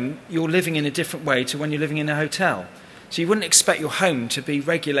home, you're living in a different way to when you're living in a hotel. So you wouldn't expect your home to be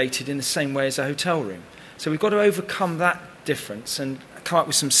regulated in the same way as a hotel room. So we've got to overcome that difference and come up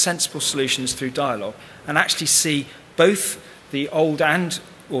with some sensible solutions through dialogue and actually see both the old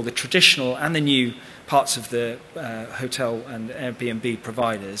or the traditional and the new parts of the hotel and Airbnb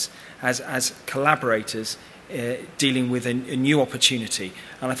providers as collaborators dealing with a new opportunity.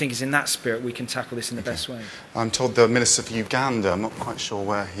 And I think it's in that spirit we can tackle this in the best way. I'm told the Minister for Uganda, I'm not quite sure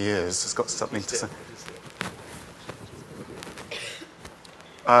where he is, has got something to say.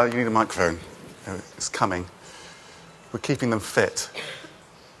 You need a microphone. It's coming. We're keeping them fit.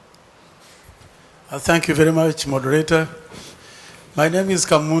 Thank you very much, moderator. My name is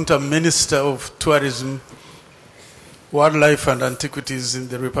Kamunta, Minister of Tourism, Wildlife and Antiquities in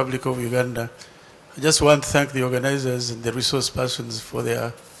the Republic of Uganda. I just want to thank the organizers and the resource persons for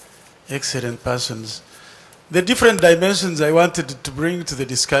their excellent persons. The different dimensions I wanted to bring to the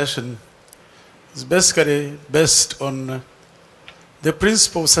discussion is basically based on the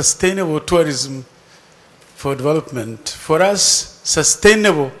principle of sustainable tourism for development. For us,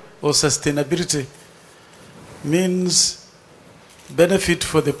 sustainable or sustainability means benefit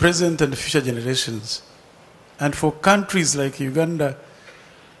for the present and future generations. And for countries like Uganda,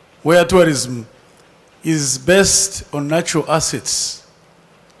 where tourism is based on natural assets,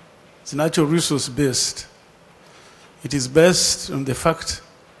 it's natural resource based. It is based on the fact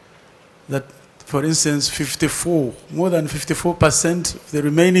that, for instance, more than 54% of the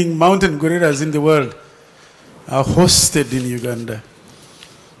remaining mountain gorillas in the world are hosted in Uganda.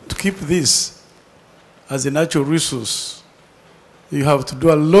 To keep this as a natural resource, you have to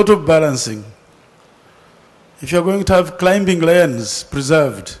do a lot of balancing. If you're going to have climbing lanes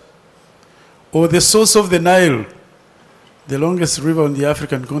preserved, or the source of the Nile, the longest river on the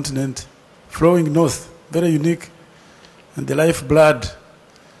African continent, flowing north, very unique, and the lifeblood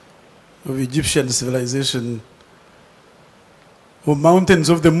of Egyptian civilization, or mountains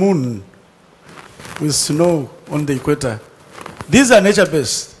of the moon with snow on the equator. These are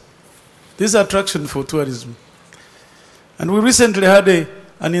nature-based. These are attractions for tourism. And we recently had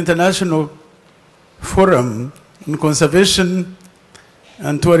an international forum on conservation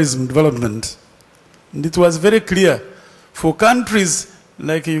and tourism development. And it was very clear for countries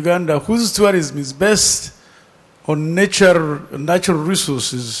like Uganda, whose tourism is based on natural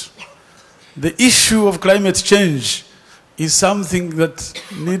resources, the issue of climate change is something that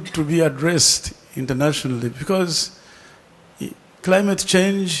needs to be addressed internationally, because climate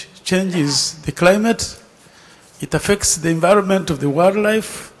change changes the climate, it affects the environment of the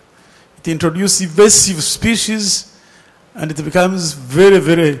wildlife, it introduces invasive species, and it becomes very,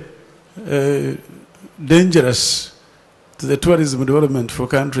 very dangerous to the tourism development for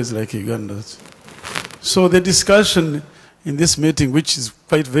countries like Uganda. So the discussion in this meeting, which is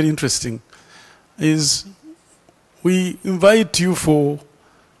quite very interesting, is we invite you for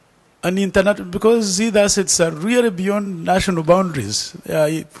an international, because these assets are really beyond national boundaries.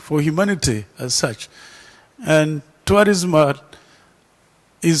 They are for humanity as such. And tourism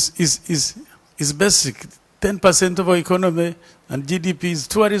is basic. 10% of our economy and GDP is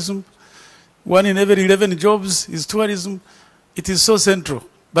tourism. 1 in every 11 jobs is tourism. It is so central.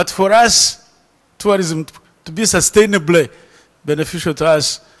 But for us, tourism to be sustainably beneficial to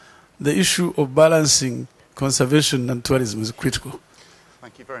us, the issue of balancing conservation and tourism is critical.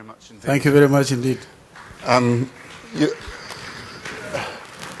 Thank you very much indeed. Thank you very much indeed.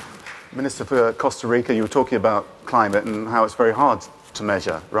 Minister for Costa Rica, you were talking about climate and how it's very hard to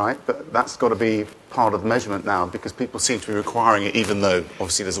measure, right? But that's got to be part of the measurement now, because people seem to be requiring it, even though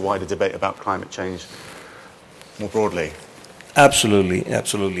obviously there's a wider debate about climate change more broadly. Absolutely,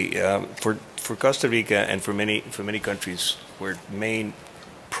 absolutely. For Costa Rica and for many countries where main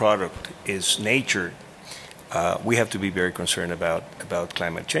product is nature, we have to be very concerned about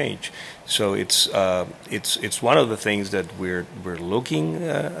climate change. So it's one of the things that we're looking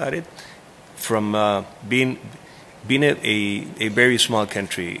at it from being a very small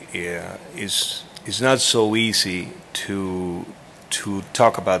country is not so easy to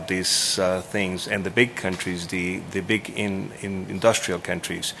talk about these things, and the big countries, the big industrial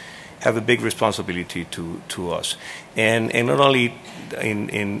countries, have a big responsibility to us, and not only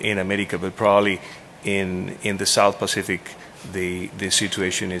in America, but probably in the South Pacific the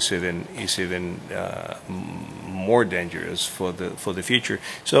situation is even more dangerous for the future.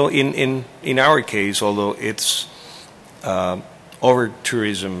 So in our case, although it's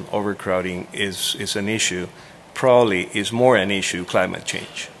over-tourism, overcrowding is an issue, probably is more an issue climate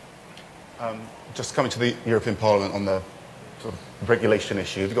change. Just coming to the European Parliament on the sort of regulation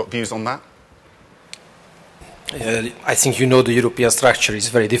issue, have you got views on that? I think you know the European structure is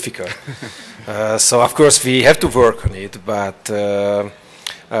very difficult. So of course we have to work on it, but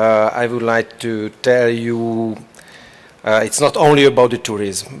I would like to tell you it's not only about the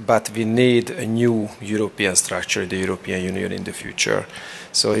tourism, but we need a new European structure in the European Union in the future.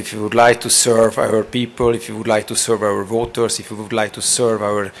 So if you would like to serve our people, if you would like to serve our voters, if you would like to serve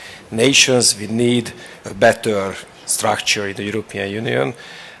our nations, we need a better structure in the European Union.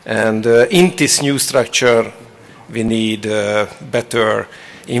 And in this new structure, we need better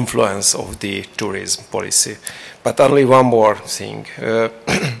influence of the tourism policy. But only one more thing.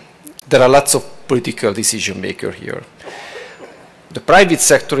 There are lots of political decision makers here. The private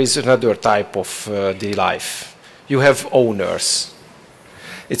sector is another type of the life. You have owners.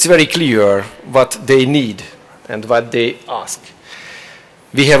 It's very clear what they need and what they ask.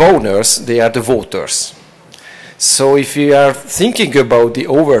 We have owners, they are the voters. So if we are thinking about the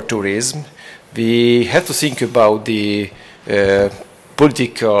over-tourism, we have to think about the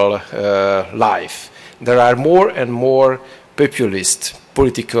political life. There are more and more populist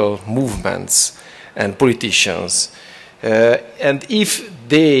political movements and politicians. And if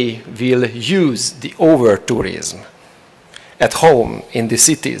they will use the over-tourism at home, in the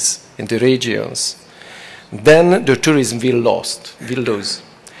cities, in the regions, then the tourism will lose.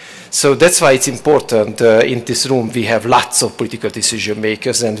 So that's why it's important in this room we have lots of political decision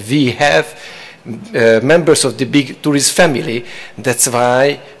makers and we have members of the big tourist family. That's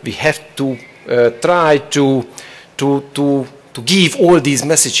why we have to try to give all these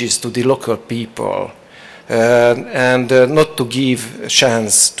messages to the local people and not to give a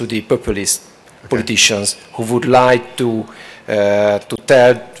chance to the populist politicians who would like to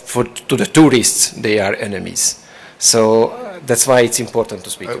tell to the tourists they are enemies. So that's why it's important to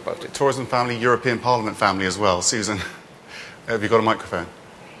speak about it. Tourism family, European Parliament family as well. Susan, have you got a microphone?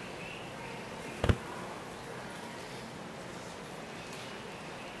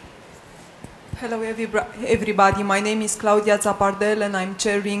 Hello everybody, my name is Claudia Zapardel and I'm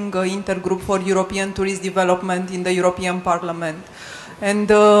chairing Intergroup for European Tourist Development in the European Parliament.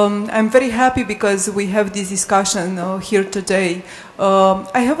 And I'm very happy because we have this discussion here today.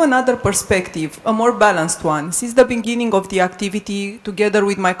 I have another perspective, a more balanced one. Since the beginning of the activity, together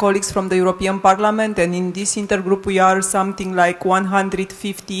with my colleagues from the European Parliament, and in this intergroup we are something like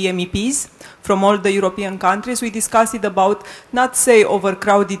 150 MEPs from all the European countries, we discussed it about not say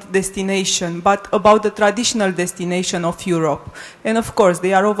overcrowded destination, but about the traditional destination of Europe. And of course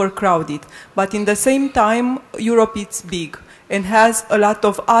they are overcrowded, but in the same time Europe is big and has a lot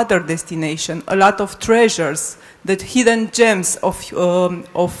of other destinations, a lot of treasures, the hidden gems of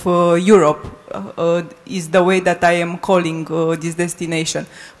Europe is the way that I am calling this destination.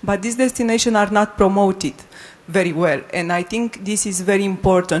 But these destinations are not promoted very well, and I think this is very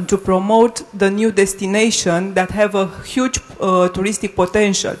important to promote the new destination that have a huge touristic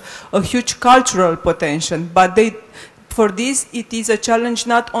potential, a huge cultural potential, but for this, it is a challenge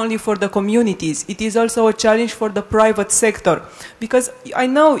not only for the communities, it is also a challenge for the private sector. Because I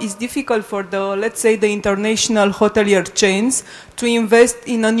know it's difficult for the, let's say, the international hotelier chains to invest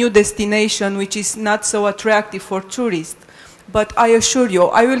in a new destination which is not so attractive for tourists. But I assure you,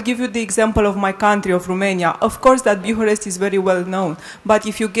 I will give you the example of my country, of Romania. Of course, that Bucharest is very well known. But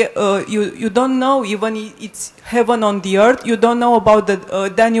if you get, you don't know, even it's heaven on the earth, you don't know about the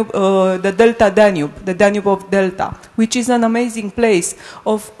Danube, the Delta Danube, the Danube of Delta, which is an amazing place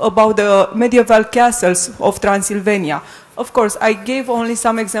about the medieval castles of Transylvania. Of course, I gave only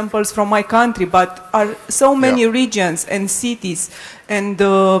some examples from my country, but are so many regions and cities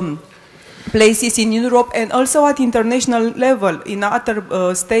and places in Europe and also at international level in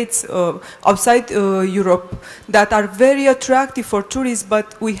other states outside Europe that are very attractive for tourists,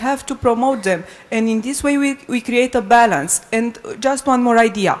 but we have to promote them. And in this way we create a balance. And just one more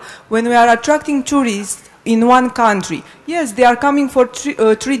idea. When we are attracting tourists in one country, yes, they are coming for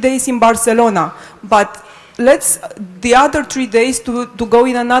 3 days in Barcelona, but let's the other 3 days to go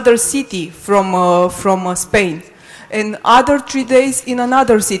in another city from Spain. And other 3 days in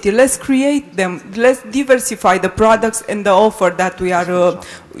another city. Let's create them. Let's diversify the products and the offer that we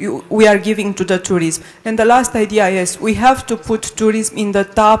are giving to the tourists. And the last idea is we have to put tourism in the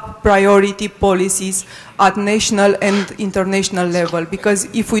top priority policies at national and international level. Because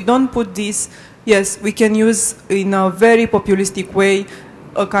if we don't put this, yes, we can use in a very populistic way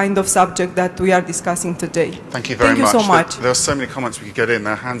a kind of subject that we are discussing today. Thank you very much. Thank you so much. There are so many comments we could get in.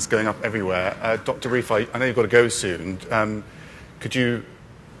 There are hands going up everywhere. Dr. Rifai, I know you've got to go soon. Could you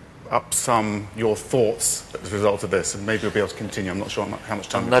upsum your thoughts as a result of this? And maybe we'll be able to continue. I'm not sure how much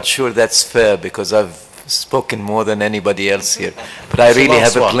time I'm not sure that's fair because I've spoken more than anybody else here. But I really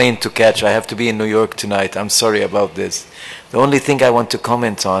have a plane to catch. I have to be in New York tonight. I'm sorry about this. The only thing I want to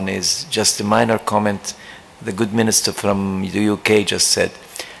comment on is just a minor comment the good minister from the UK just said.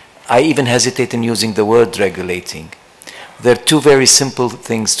 I even hesitate in using the word regulating. There are two very simple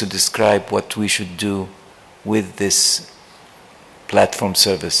things to describe what we should do with this platform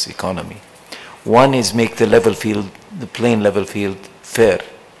service economy. One is make the level field, the plain level field, fair.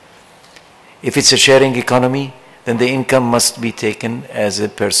 If it's a sharing economy, then the income must be taken as a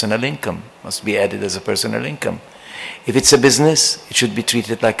personal income, must be added as a personal income. If it's a business, it should be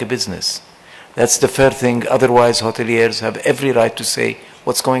treated like a business. That's the fair thing. Otherwise, hoteliers have every right to say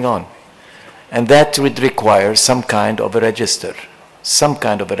what's going on. And that would require some kind of a register, some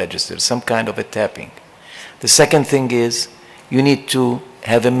kind of a tapping. The second thing is you need to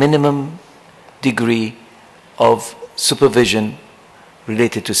have a minimum degree of supervision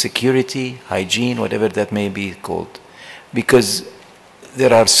related to security, hygiene, whatever that may be called. Because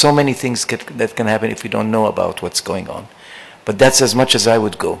there are so many things that can happen if we don't know about what's going on. But that's as much as I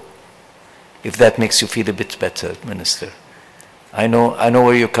would go. If that makes you feel a bit better, Minister. I know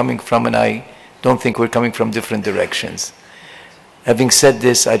where you're coming from, and I don't think we're coming from different directions. Having said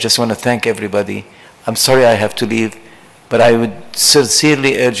this, I just want to thank everybody. I'm sorry I have to leave, but I would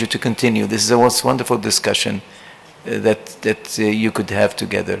sincerely urge you to continue. This is a most wonderful discussion that you could have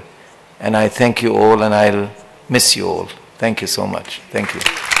together. And I thank you all, and I'll miss you all. Thank you so much. Thank you.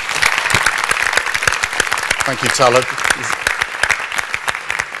 Thank you, Talib.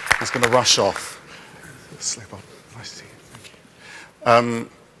 I was going to rush off. Slip on. Nice to see you. Thank you.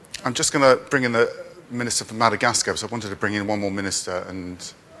 I'm just going to bring in the Minister from Madagascar, so I wanted to bring in one more minister, and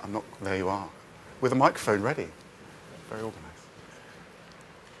I'm not... There you are. With a microphone ready. Very organised.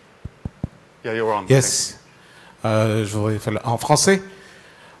 Yeah, you're on. Yes. Je voudrais faire en français.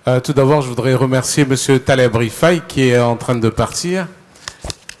 Tout d'abord, je voudrais remercier M. Taleb Rifai, qui est en train de partir,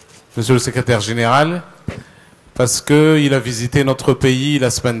 Monsieur le Secrétaire Général, parce qu'il a visité notre pays la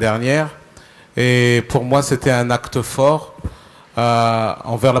semaine dernière. Et pour moi, c'était un acte fort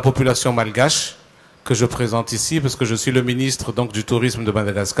envers la population malgache que je présente ici, parce que je suis le ministre donc, du tourisme de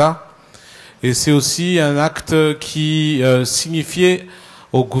Madagascar. Et c'est aussi un acte qui signifiait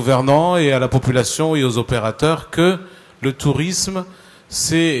aux gouvernants et à la population et aux opérateurs que le tourisme,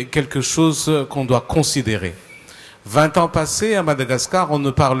 c'est quelque chose qu'on doit considérer. 20 ans passés, à Madagascar, on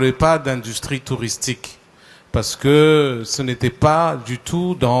ne parlait pas d'industrie touristique, parce que ce n'était pas du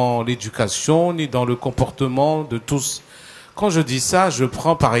tout dans l'éducation ni dans le comportement de tous. Quand je dis ça, je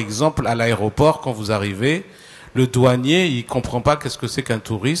prends par exemple à l'aéroport, quand vous arrivez, le douanier, il ne comprend pas qu'est-ce que c'est qu'un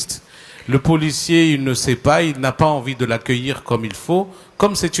touriste. Le policier, il ne sait pas, il n'a pas envie de l'accueillir comme il faut.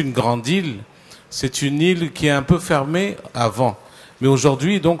 Comme c'est une grande île, c'est une île qui est un peu fermée avant. Mais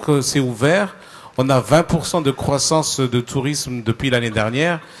aujourd'hui, donc, c'est ouvert. On a 20% de croissance de tourisme depuis l'année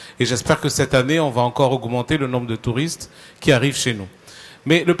dernière. Et j'espère que cette année, on va encore augmenter le nombre de touristes qui arrivent chez nous.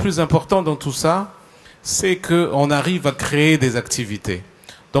 Mais le plus important dans tout ça, c'est qu'on arrive à créer des activités.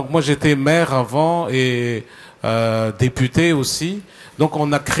 Donc moi, j'étais maire avant et député aussi. Donc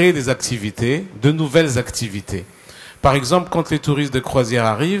on a créé des activités, de nouvelles activités. Par exemple, quand les touristes de croisière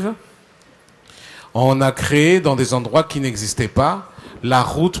arrivent, on a créé dans des endroits qui n'existaient pas la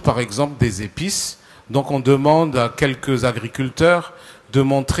route, par exemple, des épices. Donc on demande à quelques agriculteurs de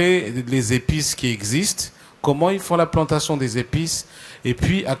montrer les épices qui existent, comment ils font la plantation des épices, et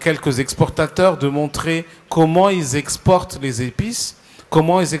puis à quelques exportateurs de montrer comment ils exportent les épices,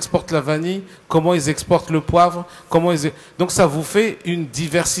 comment ils exportent la vanille, comment ils exportent le poivre, Donc ça vous fait une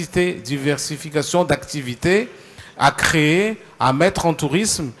diversification d'activités à créer, à mettre en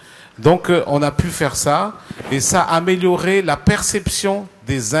tourisme. Donc on a pu faire ça, et ça a amélioré la perception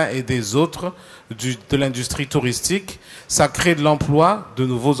des uns et des autres de l'industrie touristique. Ça crée de l'emploi, de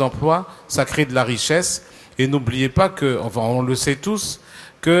nouveaux emplois, ça crée de la richesse. Et n'oubliez pas que, enfin, on le sait tous,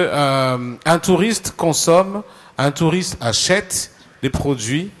 que un touriste consomme, un touriste achète les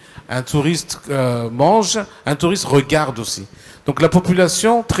produits, un touriste mange, un touriste regarde aussi. Donc la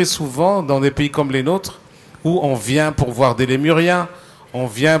population, très souvent, dans des pays comme les nôtres, où on vient pour voir des lémuriens, on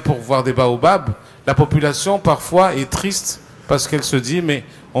vient pour voir des baobabs, la population parfois est triste parce qu'elle se dit mais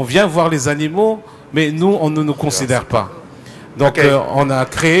on vient voir les animaux, mais nous on ne nous considère pas. Donc on a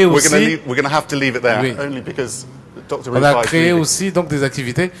créé aussi. We're going to have to leave it there, only because On a créé aussi donc des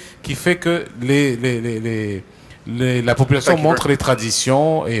activités qui fait que la population montre les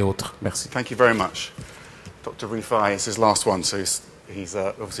traditions et autres. Merci. Thank you very much. Dr. Rifai is his last one, so he's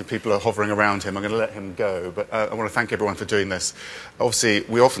obviously people are hovering around him. I'm going to let him go, but I want to thank everyone for doing this. Obviously,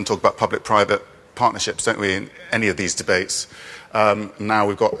 we often talk about public-private partnerships, don't we, in any of these debates. Now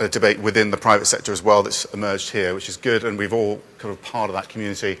we've got a debate within the private sector as well that's emerged here, which is good, and we've all kind of part of that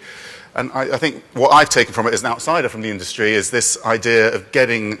community. And I think what I've taken from it as an outsider from the industry is this idea of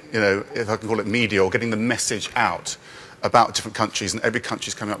getting, if I can call it media, or getting the message out about different countries, and every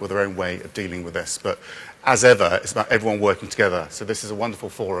country's coming up with their own way of dealing with this. But as ever, it's about everyone working together. So this is a wonderful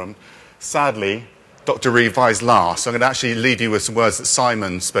forum. Sadly, Dr. Rifai's last. So I'm going to actually leave you with some words that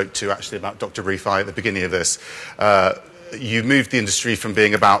Simon spoke to actually about Dr. Rifai at the beginning of this. You moved the industry from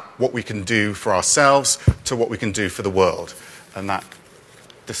being about what we can do for ourselves to what we can do for the world. And that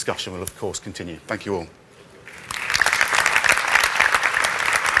discussion will, of course, continue. Thank you all.